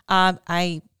 okay,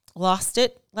 I lost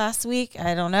it last week.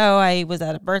 I don't know. I was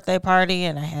at a birthday party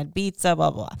and I had pizza, blah,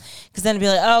 blah. Because then it'd be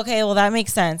like, oh, okay, well, that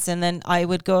makes sense. And then I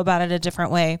would go about it a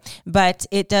different way. But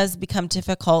it does become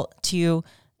difficult to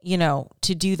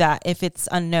do that if it's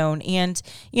unknown. And,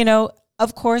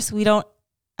 of course, we don't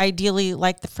ideally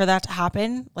like for that to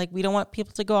happen. We don't want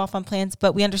people to go off on plans,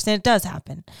 but we understand it does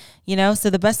happen, so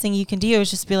the best thing you can do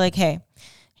is just be like, hey,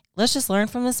 let's just learn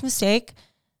from this mistake.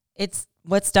 It's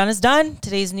what's done is done.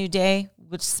 Today's a new day.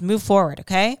 Let's just move forward.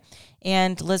 Okay.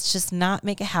 And let's just not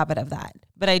make a habit of that.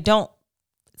 But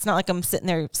it's not like I'm sitting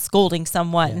there scolding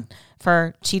someone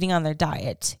for cheating on their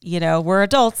diet. We're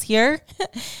adults here.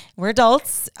 We're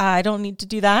adults. I don't need to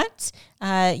do that.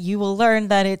 You will learn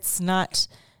that it's not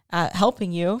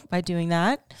helping you by doing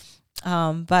that.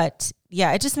 But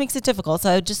yeah, it just makes it difficult.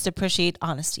 So I just appreciate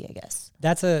honesty, I guess.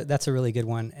 That's a really good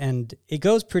one. And it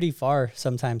goes pretty far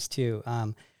sometimes too.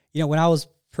 When I was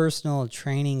personal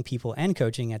training people and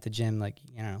coaching at the gym,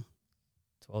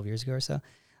 12 years ago or so,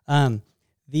 I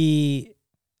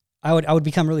would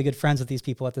become really good friends with these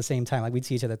people at the same time. We'd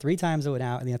see each other 3 times a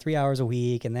week, 3 hours a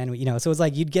week. And then, so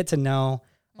it's you'd get to know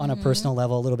on a personal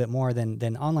level a little bit more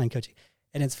than online coaching.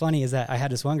 And it's funny is that I had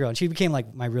this one girl and she became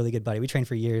my really good buddy. We trained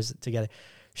for years together.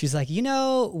 She's like,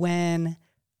 when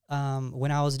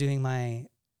I was doing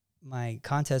my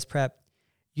contest prep,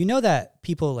 that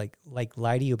people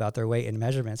lie to you about their weight and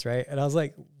measurements, right? And I was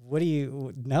like, what are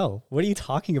you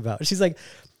talking about? She's like,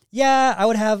 yeah,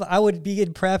 I would be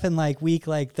in prep in week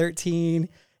 13.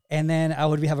 And then I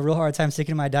would have a real hard time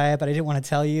sticking to my diet, but I didn't want to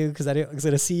tell you because I was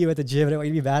going to see you at the gym. I didn't want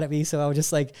you to be mad at me. So I would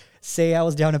just say I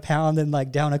was down a pound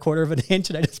and down a quarter of an inch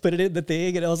and I just put it in the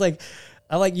thing. And I was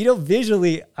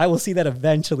visually, I will see that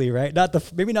eventually, right?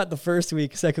 Maybe not the first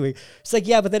week, second week. She's like,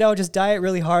 yeah, but then I would just diet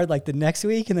really hard the next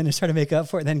week and then just try to make up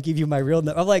for it and then give you my real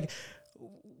number. I'm like,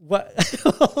 what?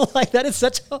 That is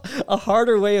such a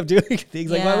harder way of doing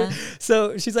things.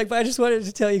 So she's like, but I just wanted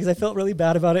to tell you because I felt really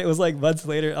bad about it. It was months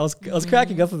later. I was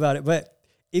cracking up about it. But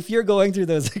if you're going through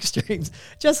those extremes,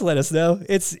 just let us know.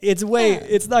 It's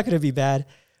not going to be bad.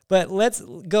 But let's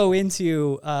go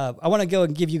into, I want to go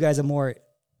and give you guys a more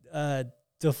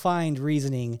defined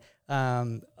reasoning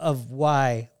of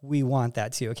why we want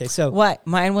that too. Okay, so what?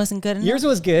 Mine wasn't good enough? Yours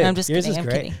was good. No, I'm just yours kidding.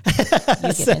 was great.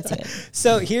 You get into it.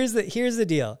 So here's the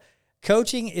deal.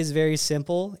 Coaching is very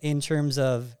simple in terms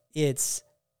of its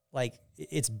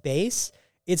base.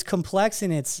 It's complex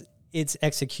in its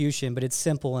execution, but it's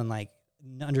simple in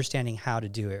understanding how to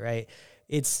do it, right?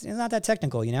 It's not that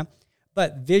technical,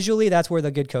 But visually, that's where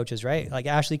the good coach is, right?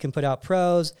 Ashley can put out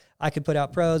pros. I could put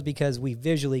out pros because we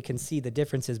visually can see the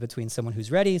differences between someone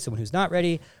who's ready, someone who's not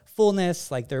ready, fullness,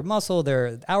 their muscle,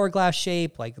 their hourglass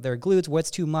shape, their glutes, what's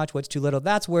too much, what's too little.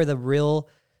 That's where the real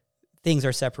things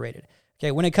are separated.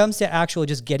 Okay, when it comes to actual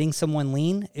just getting someone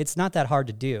lean, it's not that hard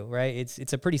to do, right?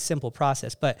 It's a pretty simple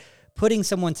process. But putting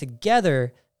someone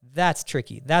together, that's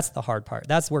tricky. That's the hard part.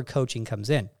 That's where coaching comes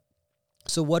in.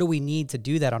 So what do we need to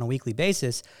do that on a weekly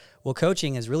basis? Well,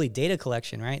 coaching is really data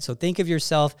collection, right? So think of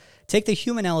yourself, take the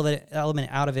human element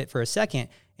out of it for a second,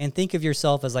 and think of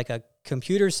yourself as a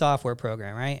computer software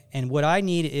program, right? And what I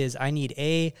need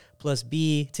A plus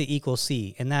B to equal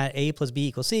C. And that A plus B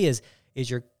equals C is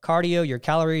your cardio, your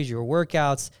calories, your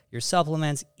workouts, your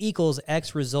supplements equals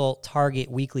X result target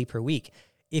weekly per week.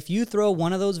 If you throw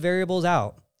one of those variables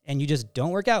out and you just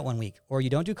don't work out one week, or you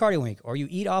don't do cardio one week, or you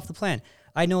eat off the plan,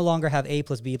 I no longer have A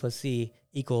plus B plus C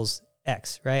equals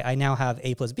X, right? I now have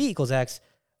A plus B equals X.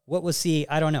 What was C?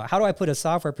 I don't know. How do I put a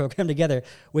software program together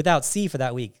without C for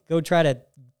that week? Go try to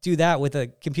do that with a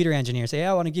computer engineer. Say,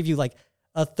 I want to give you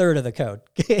a third of the code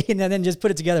and then just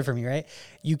put it together for me, right?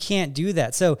 You can't do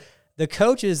that. So the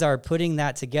coaches are putting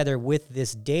that together with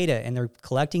this data, and they're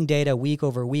collecting data week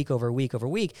over week over week over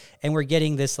week. And we're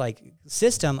getting this like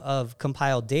system of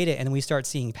compiled data, and we start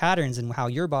seeing patterns in how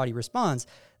your body responds.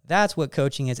 That's what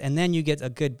coaching is. And then you get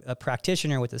a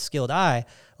practitioner with a skilled eye,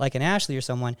 like an Ashley or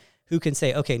someone who can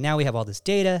say, okay, now we have all this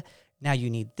data. Now you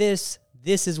need this.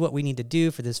 This is what we need to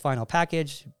do for this final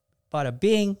package. Bada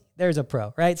bing, there's a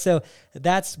pro, right? So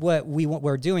that's what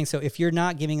we're doing. So if you're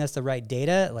not giving us the right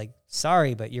data, like,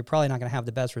 sorry, but you're probably not going to have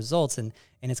the best results, and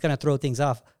it's going to throw things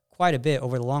off quite a bit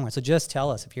over the long run. So just tell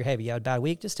us if you had a bad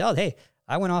week, just tell us, hey,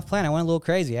 I went off plan. I went a little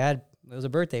crazy. It was a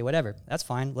birthday, whatever. That's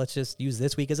fine. Let's just use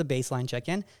this week as a baseline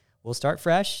check-in. We'll start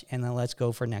fresh, and then let's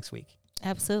go for next week.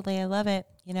 Absolutely. I love it,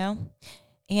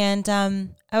 And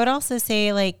I would also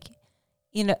say, like,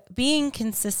 being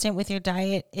consistent with your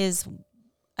diet is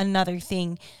another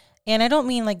thing. And I don't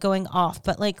mean like going off,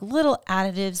 but like little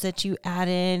additives that you add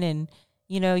in, and,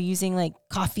 using like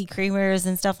coffee creamers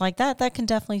and stuff like that, that can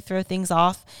definitely throw things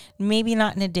off. Maybe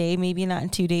not in a day, maybe not in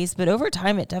 2 days, but over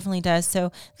time it definitely does.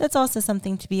 So that's also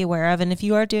something to be aware of. And if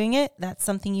you are doing it, that's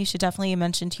something you should definitely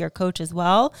mention to your coach as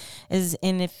well.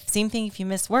 Same thing if you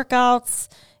miss workouts,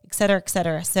 et cetera, et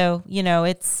cetera. So,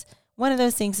 it's one of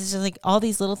those things. It's just like all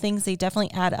these little things, they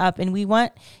definitely add up. And we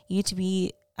want you to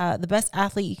be the best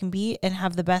athlete you can be and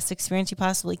have the best experience you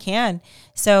possibly can.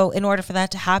 So in order for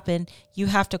that to happen, you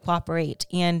have to cooperate,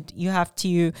 and you have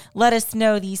to let us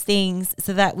know these things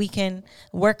so that we can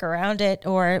work around it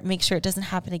or make sure it doesn't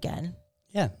happen again.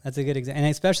 Yeah, that's a good example.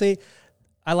 And especially,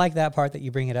 I like that part that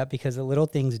you bring it up, because the little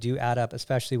things do add up,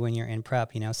 especially when you're in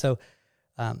prep, So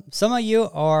some of you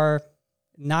are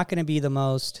not going to be the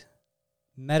most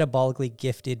metabolically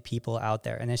gifted people out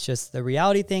there. And it's just the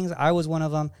reality things. I was one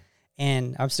of them.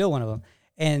 And I'm still one of them.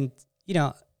 And,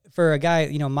 for a guy,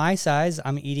 my size,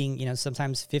 I'm eating,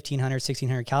 sometimes 1,500,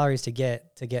 1,600 calories to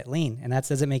get lean. And that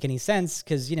doesn't make any sense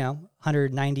because,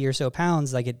 190 or so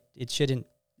pounds, like it shouldn't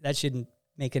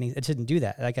do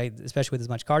that. Like especially with as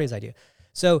much cardio as I do.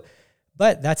 So,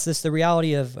 but that's just the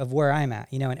reality of where I'm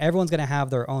at, and everyone's going to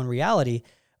have their own reality.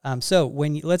 So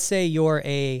let's say you're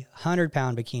a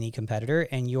 100-pound bikini competitor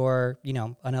and you're,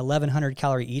 an 1,100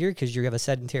 calorie eater because you have a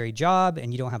sedentary job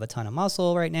and you don't have a ton of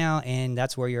muscle right now, and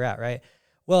that's where you're at, right?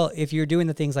 Well, if you're doing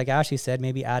the things like Ashley said,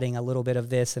 maybe adding a little bit of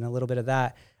this and a little bit of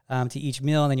that to each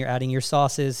meal, and then you're adding your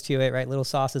sauces to it, right? Little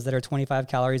sauces that are 25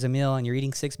 calories a meal, and you're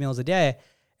eating 6 meals a day.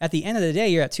 At the end of the day,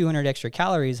 you're at 200 extra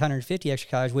calories, 150 extra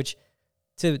calories, which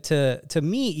to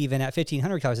me, even at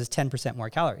 1,500 calories is 10% more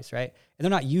calories, right? And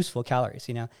they're not useful calories,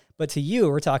 But to you,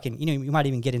 we're talking, you might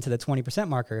even get into the 20%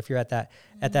 marker if you're at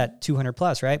that 200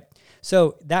 plus, right?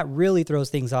 So that really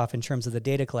throws things off in terms of the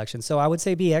data collection. So I would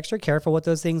say be extra careful with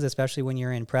those things, especially when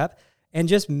you're in prep, and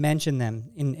just mention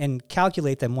them and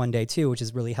calculate them one day too, which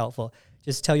is really helpful.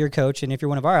 Just tell your coach, and if you're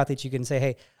one of our athletes, you can say,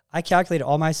 hey, I calculated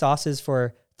all my sauces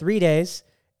for 3 days,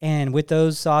 and with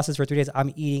those sauces for 3 days,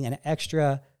 I'm eating an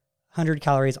extra 100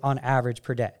 calories on average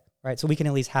per day, right? So we can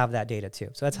at least have that data too.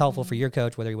 So that's helpful for your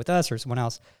coach, whether you're with us or someone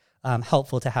else,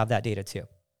 helpful to have that data too.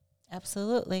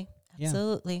 Absolutely.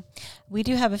 Absolutely. Yeah. We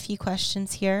do have a few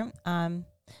questions here. Some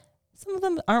of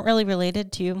them aren't really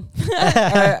related to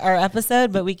our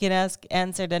episode, but we can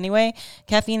answered anyway.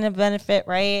 Caffeine a benefit,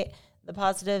 right? The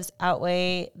positives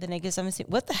outweigh the negatives. I'm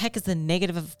assuming, what the heck is the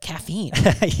negative of caffeine?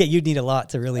 Yeah, you'd need a lot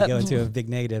to really go into a big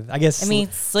negative. I guess. I mean,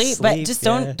 sleep, but just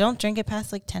don't drink it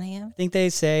past like 10 a.m. I think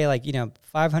they say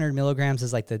 500 milligrams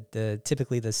is like the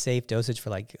typically the safe dosage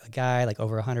for like a guy like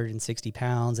over 160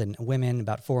 pounds, and women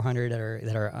about 400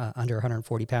 that are under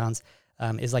 140 pounds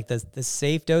is like the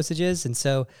safe dosages. And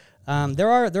so there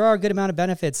are a good amount of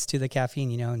benefits to the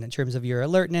caffeine, in terms of your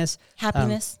alertness,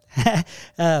 happiness,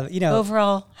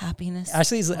 overall happiness.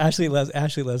 Ashley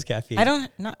loves caffeine.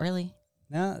 Not really.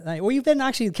 No, well, you've been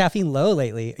actually caffeine low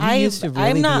lately. You used to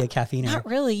really be a caffeiner. Not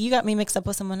really. You got me mixed up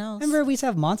with someone else. Remember, we used to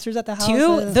have Monsters at the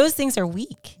house. Those things are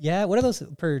weak. Yeah, what are those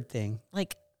per thing?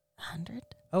 Like 100.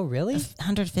 Oh, really?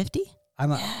 150.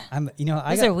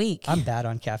 Those are weak. I'm bad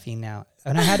on caffeine now,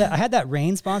 and I had that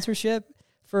Rain sponsorship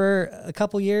for a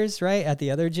couple years, right, at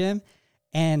the other gym.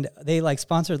 And they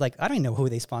sponsored, I don't even know who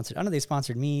they sponsored. I don't know, they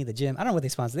sponsored me, the gym. I don't know what they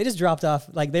sponsored. They just dropped off.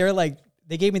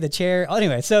 They gave me the chair.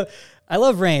 Anyway, so I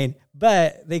love Rain,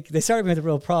 but they started me with a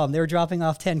real problem. They were dropping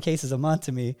off 10 cases a month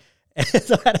to me. And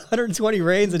so I had 120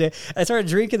 Rains a day. I started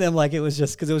drinking them like it was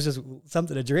just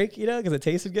something to drink, because it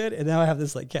tasted good. And now I have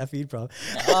this caffeine problem.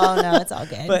 Oh no, it's all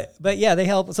good. But yeah, they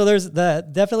help. So there's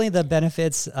definitely the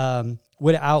benefits,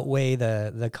 would outweigh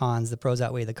the cons. The pros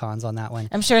outweigh the cons on that one.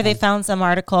 I'm sure they found some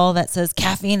article that says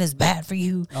caffeine is bad for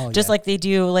you. Just like they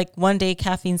do, like one day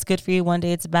caffeine's good for you, one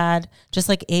day it's bad. Just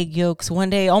like egg yolks.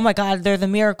 One day, oh my God, they're the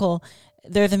miracle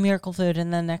food.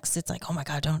 And then next it's like, oh my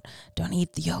God, don't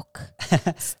eat the yolk.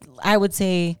 I would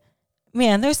say,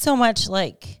 man, there's so much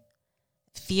like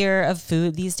fear of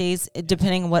food these days,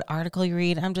 depending on what article you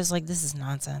read. I'm just like, this is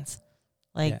nonsense.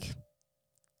 Like,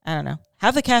 I don't know.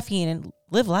 Have the caffeine and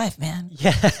live life, man.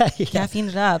 Yeah. Caffeine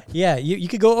it up. Yeah. You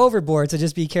could go overboard. So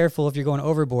just be careful if you're going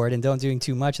overboard and don't doing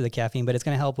too much of the caffeine, but it's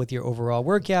going to help with your overall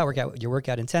your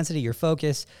workout intensity, your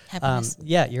focus. Happiness.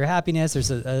 Your happiness.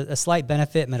 There's a slight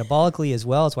benefit metabolically as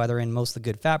well. It's why they're in most of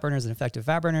the good fat burners and effective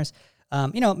fat burners.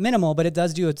 Minimal, but it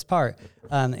does do its part.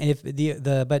 And if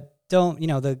but don't,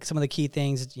 some of the key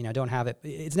things, don't have it.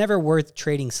 It's never worth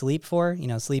trading sleep for.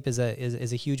 Sleep is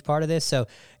a huge part of this. So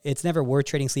it's never worth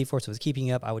trading sleep for. So if it's keeping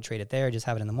you up, I would trade it there. Just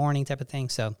have it in the morning type of thing.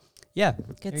 So yeah.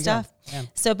 Good stuff. Yeah.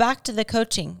 So back to the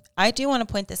coaching. I do want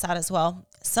to point this out as well.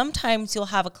 Sometimes you'll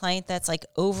have a client that's like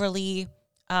overly,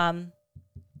 how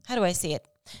do I say it?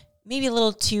 Maybe a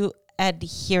little too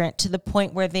adherent to the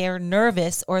point where they're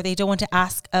nervous or they don't want to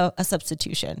ask a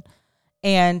substitution.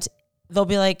 And they'll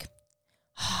be like,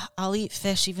 I'll eat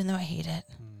fish even though I hate it.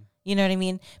 You know what I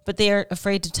mean? But they're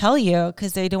afraid to tell you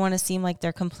because they don't want to seem like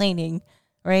they're complaining,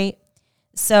 right?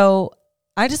 So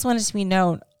I just wanted to be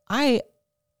known. I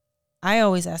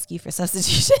always ask you for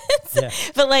substitutions,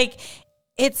 but like,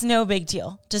 it's no big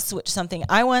deal to switch something.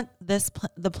 I want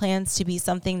the plans to be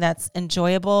something that's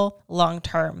enjoyable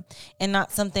long-term and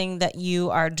not something that you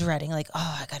are dreading. Like,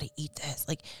 oh, I got to eat this.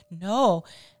 Like, no,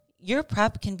 your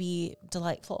prep can be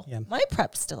delightful. Yeah. My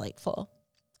prep's delightful.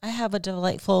 I have a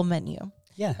delightful menu.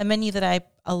 Yeah. A menu that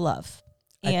I love.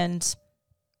 And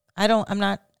I'm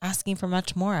not asking for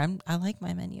much more. I like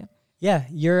my menu. Yeah.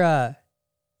 You're,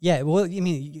 well, I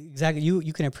mean, exactly.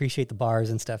 You can appreciate the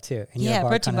bars and stuff too. And you're a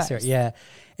bar connoisseur. Yeah.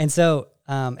 And so,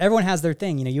 everyone has their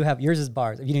thing, you have yours is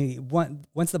bars.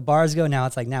 Once the bars go, now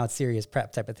it's serious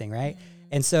prep type of thing. Right.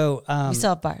 And so, we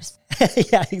still have bars.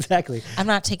 Yeah, exactly. I'm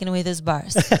not taking away those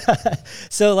bars.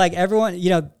 So like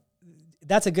everyone,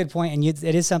 that's a good point, and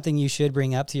it is something you should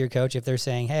bring up to your coach if they're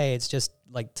saying, hey, it's just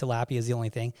like tilapia is the only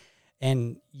thing.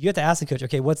 And you have to ask the coach,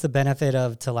 okay, what's the benefit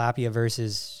of tilapia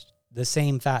versus the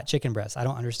same fat chicken breast? I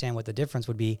don't understand what the difference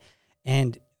would be.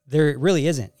 And there really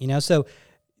isn't, So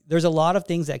there's a lot of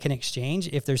things that can exchange.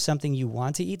 If there's something you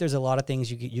want to eat, there's a lot of things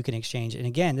you can exchange. And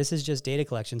again, this is just data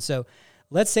collection. So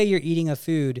let's say you're eating a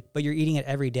food, but you're eating it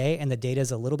every day and the data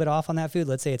is a little bit off on that food.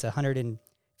 Let's say it's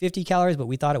 150 calories, but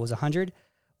we thought it was 100.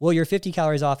 Well, you're 50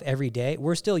 calories off every day.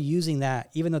 We're still using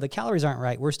that, even though the calories aren't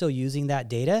right, we're still using that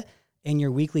data in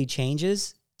your weekly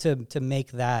changes to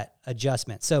make that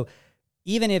adjustment. So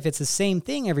even if it's the same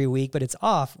thing every week, but it's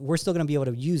off, we're still going to be able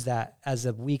to use that as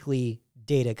a weekly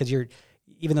data because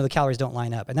even though the calories don't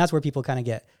line up. And that's where people kind of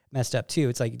get messed up too.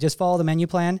 It's like, just follow the menu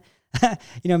plan,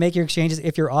 make your exchanges.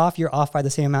 If you're off by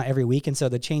the same amount every week. And so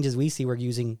the changes we see, we're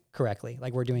using correctly,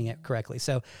 like we're doing it correctly.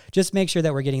 So just make sure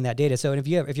that we're getting that data. So if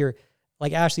you're,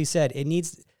 like Ashley said, it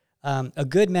needs a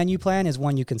good menu plan is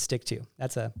one you can stick to.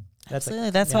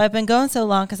 Absolutely. That's why I've been going so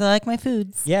long because I like my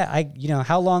foods. Yeah.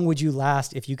 How long would you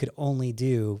last if you could only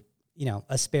do,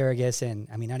 asparagus and,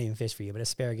 not even fish for you, but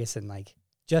asparagus and like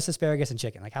just asparagus and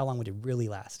chicken? Like how long would it really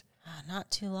last?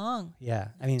 Not too long. Yeah.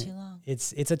 Too long.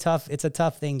 It's a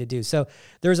tough thing to do. So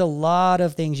there's a lot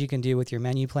of things you can do with your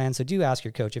menu plan. So do ask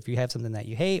your coach if you have something that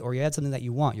you hate or you had something that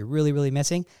you want, you're really, really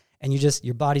missing. And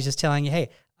your body's just telling you, hey,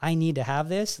 I need to have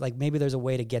this. Like maybe there's a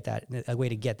way to get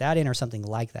that in or something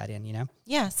like that in,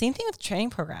 Yeah. Same thing with training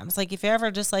programs. Like if you're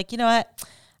ever just like, you know what,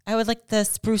 I would like to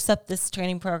spruce up this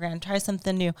training program, try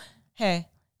something new. Hey,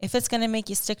 if it's going to make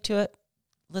you stick to it,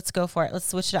 let's go for it. Let's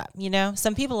switch it up.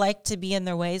 Some people like to be in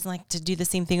their ways and like to do the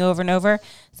same thing over and over.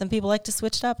 Some people like to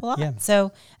switch it up a lot. Yeah.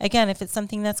 So again, if it's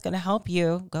something that's going to help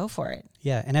you, go for it.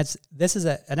 Yeah. And this is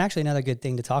actually another good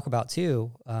thing to talk about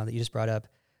too, that you just brought up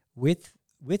with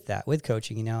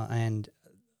coaching, and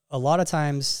a lot of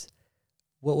times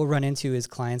what we'll run into is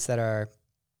clients that are,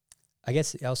 I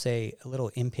guess I'll say a little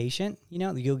impatient,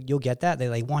 you'll get that.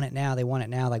 They want it now.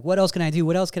 Like, what else can I do?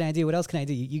 What else can I do? What else can I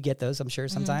do? You get those, I'm sure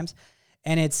sometimes.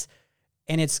 And it's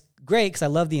great because I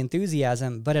love the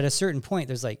enthusiasm, but at a certain point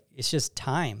there's it's just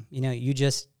time, you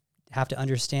just have to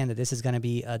understand that this is going to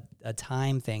be a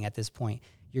time thing at this point.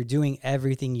 You're doing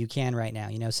everything you can right now,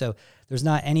 so there's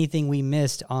not anything we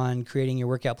missed on creating your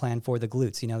workout plan for the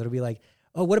glutes. That'll be like,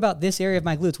 oh, what about this area of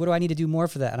my glutes? What do I need to do more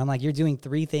for that? And I'm like, you're doing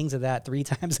 3 things of that 3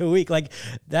 times a week. Like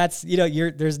that's,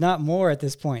 there's not more at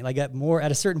this point. Like at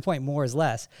a certain point, more is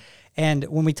less. And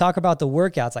when we talk about the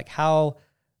workouts, like how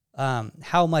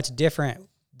how much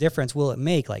difference will it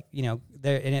make? Like, you know,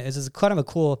 and it was kind of a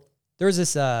cool, there was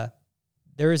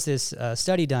this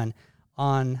study done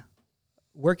on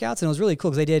workouts, and it was really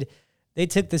cool because they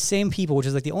took the same people, which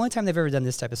is like the only time they've ever done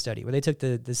this type of study, where they took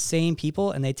the same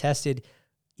people and they tested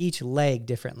each leg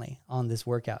differently on this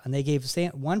workout. And they gave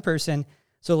one person,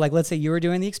 so like, let's say you were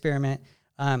doing the experiment,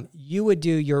 you would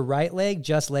do your right leg,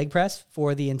 just leg press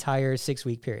for the entire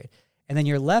 6-week period. And then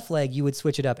your left leg, you would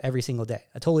switch it up every single day,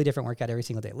 a totally different workout every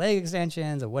single day, leg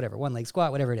extensions or whatever, one leg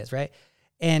squat, whatever it is, right?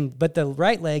 But the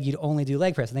right leg, you'd only do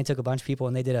leg press. And they took a bunch of people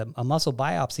and they did a muscle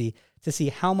biopsy to see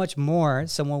how much more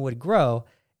someone would grow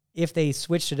if they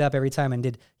switched it up every time and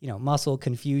did, you know, muscle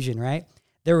confusion, right?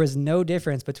 There was no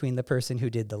difference between the person who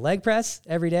did the leg press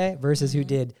every day versus who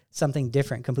did something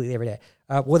different completely every day.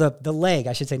 Well, the leg,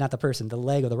 I should say, not the person, the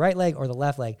leg or the right leg or the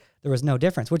left leg, there was no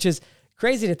difference, which is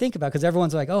crazy to think about because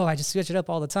everyone's like, oh, I just switch it up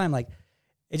all the time. Like,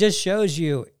 it just shows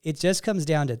you, it just comes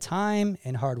down to time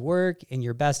and hard work and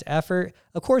your best effort.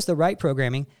 Of course, the right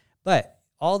programming, but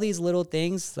all these little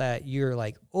things that you're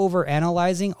like over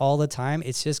analyzing all the time,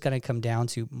 it's just going to come down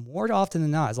to, more often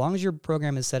than not, as long as your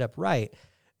program is set up right,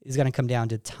 is going to come down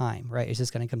to time, right? It's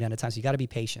just going to come down to time. So you got to be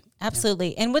patient.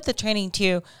 Absolutely. And with the training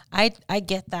too, I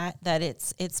get that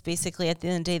it's basically at the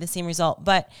end of the day, the same result,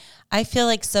 but I feel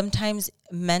like sometimes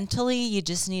mentally you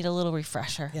just need a little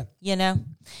refresher, you know,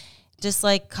 just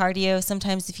like cardio.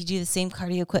 Sometimes if you do the same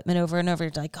cardio equipment over and over,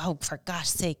 you're like, oh, for gosh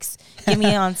sakes, give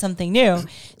me on something new.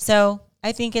 So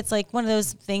I think it's like one of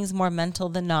those things more mental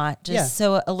than not, just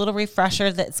so a little refresher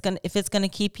if it's going to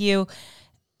keep you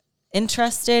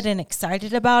interested and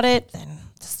excited about it, then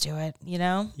just do it, you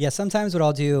know? Yeah, sometimes what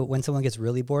I'll do when someone gets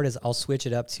really bored is I'll switch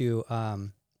it up to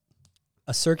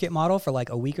a circuit model for like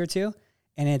a week or two,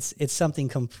 and it's something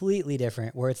completely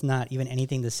different where it's not even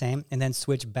anything the same, and then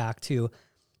switch back to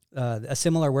a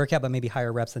similar workout but maybe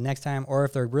higher reps the next time. Or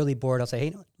if they're really bored, I'll say,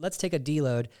 hey, let's take a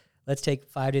deload. Let's take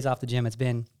 5 days off the gym. It's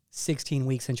been 16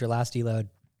 weeks since your last deload.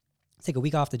 Let's take a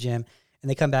week off the gym. And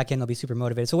they come back in, they'll be super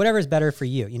motivated. So whatever is better for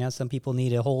you. You know, some people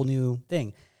need a whole new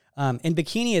thing. In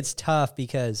bikini, it's tough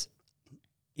because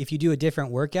if you do a different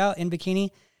workout in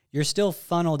bikini, you're still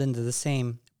funneled into the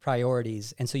same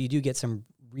priorities. And so you do get some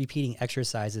repeating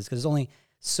exercises because there's only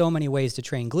so many ways to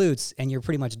train glutes, and you're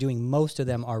pretty much doing most of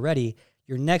them already.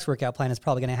 Your next workout plan is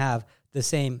probably going to have the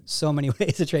same so many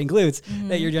ways to train glutes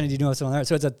that you're going to do most of them.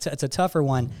 So it's a tougher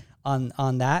one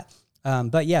on that.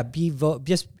 But yeah,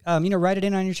 write it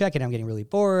in on your check-in. I'm getting really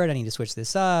bored. I need to switch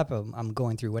this up. I'm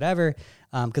going through whatever.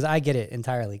 Cause I get it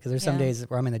entirely. Cause there's some days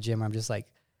where I'm in the gym where I'm just like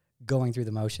going through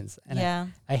the motions,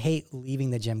 and I hate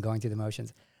leaving the gym going through the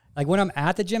motions. Like when I'm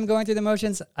at the gym going through the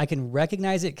motions, I can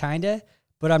recognize it kinda,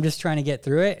 but I'm just trying to get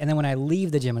through it. And then when I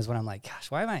leave the gym is when I'm like, gosh,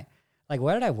 why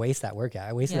did I waste that workout?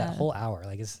 I wasted that whole hour.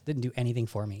 Like it didn't do anything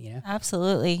for me, you know?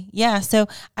 Absolutely. Yeah. So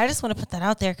I just want to put that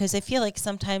out there because I feel like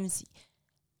sometimes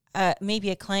maybe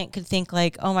a client could think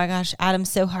like, oh my gosh, Adam's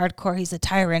so hardcore. He's a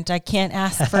tyrant. I can't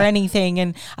ask for anything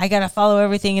and I got to follow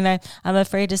everything. And I'm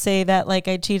afraid to say that like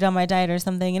I cheat on my diet or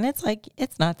something. And it's like,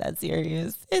 it's not that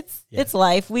serious. It's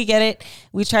life. We get it.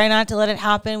 We try not to let it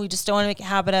happen. We just don't want to make a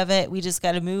habit of it. We just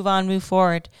got to move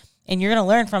forward. And you're going to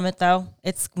learn from it though.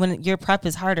 It's when your prep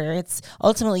is harder. It's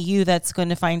ultimately you that's going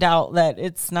to find out that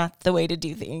it's not the way to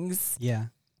do things. Yeah.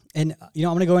 And, you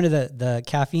know, I'm going to go into the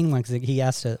caffeine one because he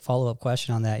asked a follow-up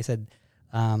question on that. He said,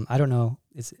 I don't know,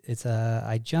 it's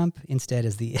I jump instead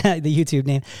is the the YouTube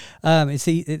name.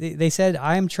 They said,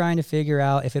 I'm trying to figure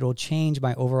out if it'll change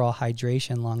my overall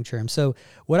hydration long-term. So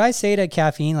what I say to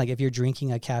caffeine, like if you're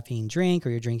drinking a caffeine drink or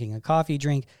you're drinking a coffee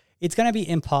drink, it's going to be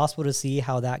impossible to see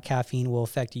how that caffeine will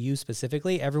affect you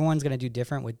specifically. Everyone's going to do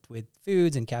different with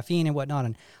foods and caffeine and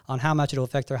whatnot on how much it'll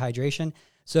affect their hydration.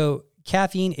 So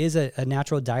caffeine is a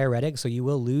natural diuretic, so you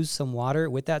will lose some water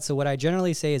with that. So what I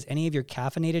generally say is any of your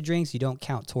caffeinated drinks, you don't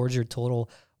count towards your total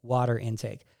water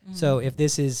intake. Mm-hmm. So if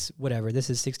this is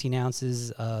 16 ounces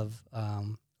of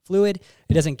fluid,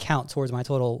 it doesn't count towards my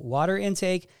total water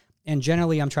intake. And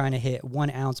generally I'm trying to hit 1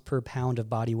 ounce per pound of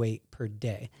body weight per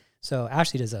day. So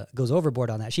Ashley goes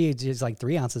overboard on that. She is like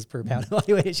 3 ounces per pound of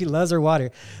body weight. She loves her water.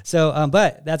 So,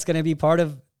 but that's going to be part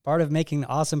of making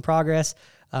awesome progress.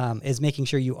 Is making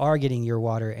sure you are getting your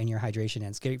water and your hydration in.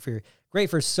 It's great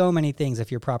for so many things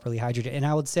if you're properly hydrated. And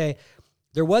I would say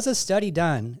there was a study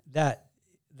done that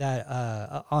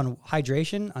on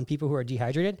hydration on people who are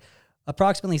dehydrated.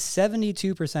 Approximately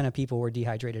 72% of people were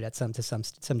dehydrated at some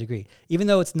degree, even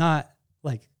though it's not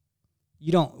like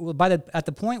you don't at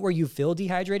the point where you feel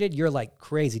dehydrated, you're like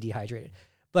crazy dehydrated.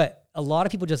 But a lot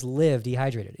of people just live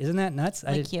dehydrated. Isn't that nuts?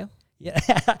 Like you.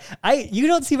 Yeah, you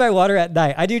don't see my water at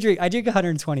night. I drink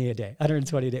 120 a day,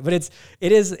 but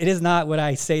it is not what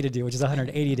I say to do, which is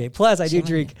 180 a day. Plus, I do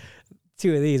drink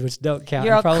 2 of these, which don't count.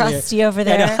 You're all crusty over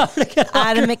there.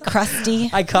 Adam McCrusty.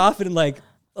 I cough and like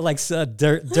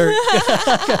dirt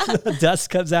dust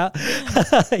comes out.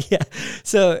 Yeah.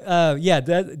 So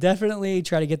definitely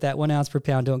try to get that 1 ounce per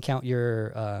pound. Don't count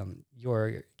your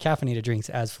caffeinated drinks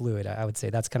as fluid. I would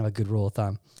say that's kind of a good rule of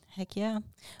thumb. Heck yeah.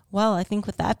 Well, I think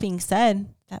with that being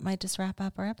said, that might just wrap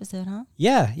up our episode, huh?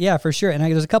 Yeah, for sure. And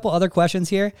there's a couple other questions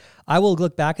here. I will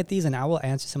look back at these and I will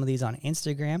answer some of these on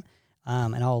Instagram.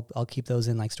 And I'll keep those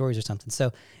in like stories or something.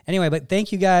 So anyway, but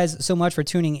thank you guys so much for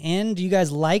tuning in. Do you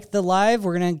guys like the live?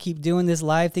 We're going to keep doing this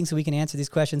live thing so we can answer these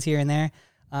questions here and there.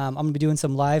 I'm going to be doing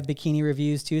some live bikini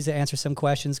reviews too to answer some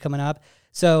questions coming up.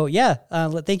 So yeah,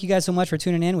 thank you guys so much for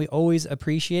tuning in. We always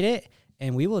appreciate it.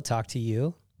 And we will talk to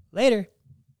you later.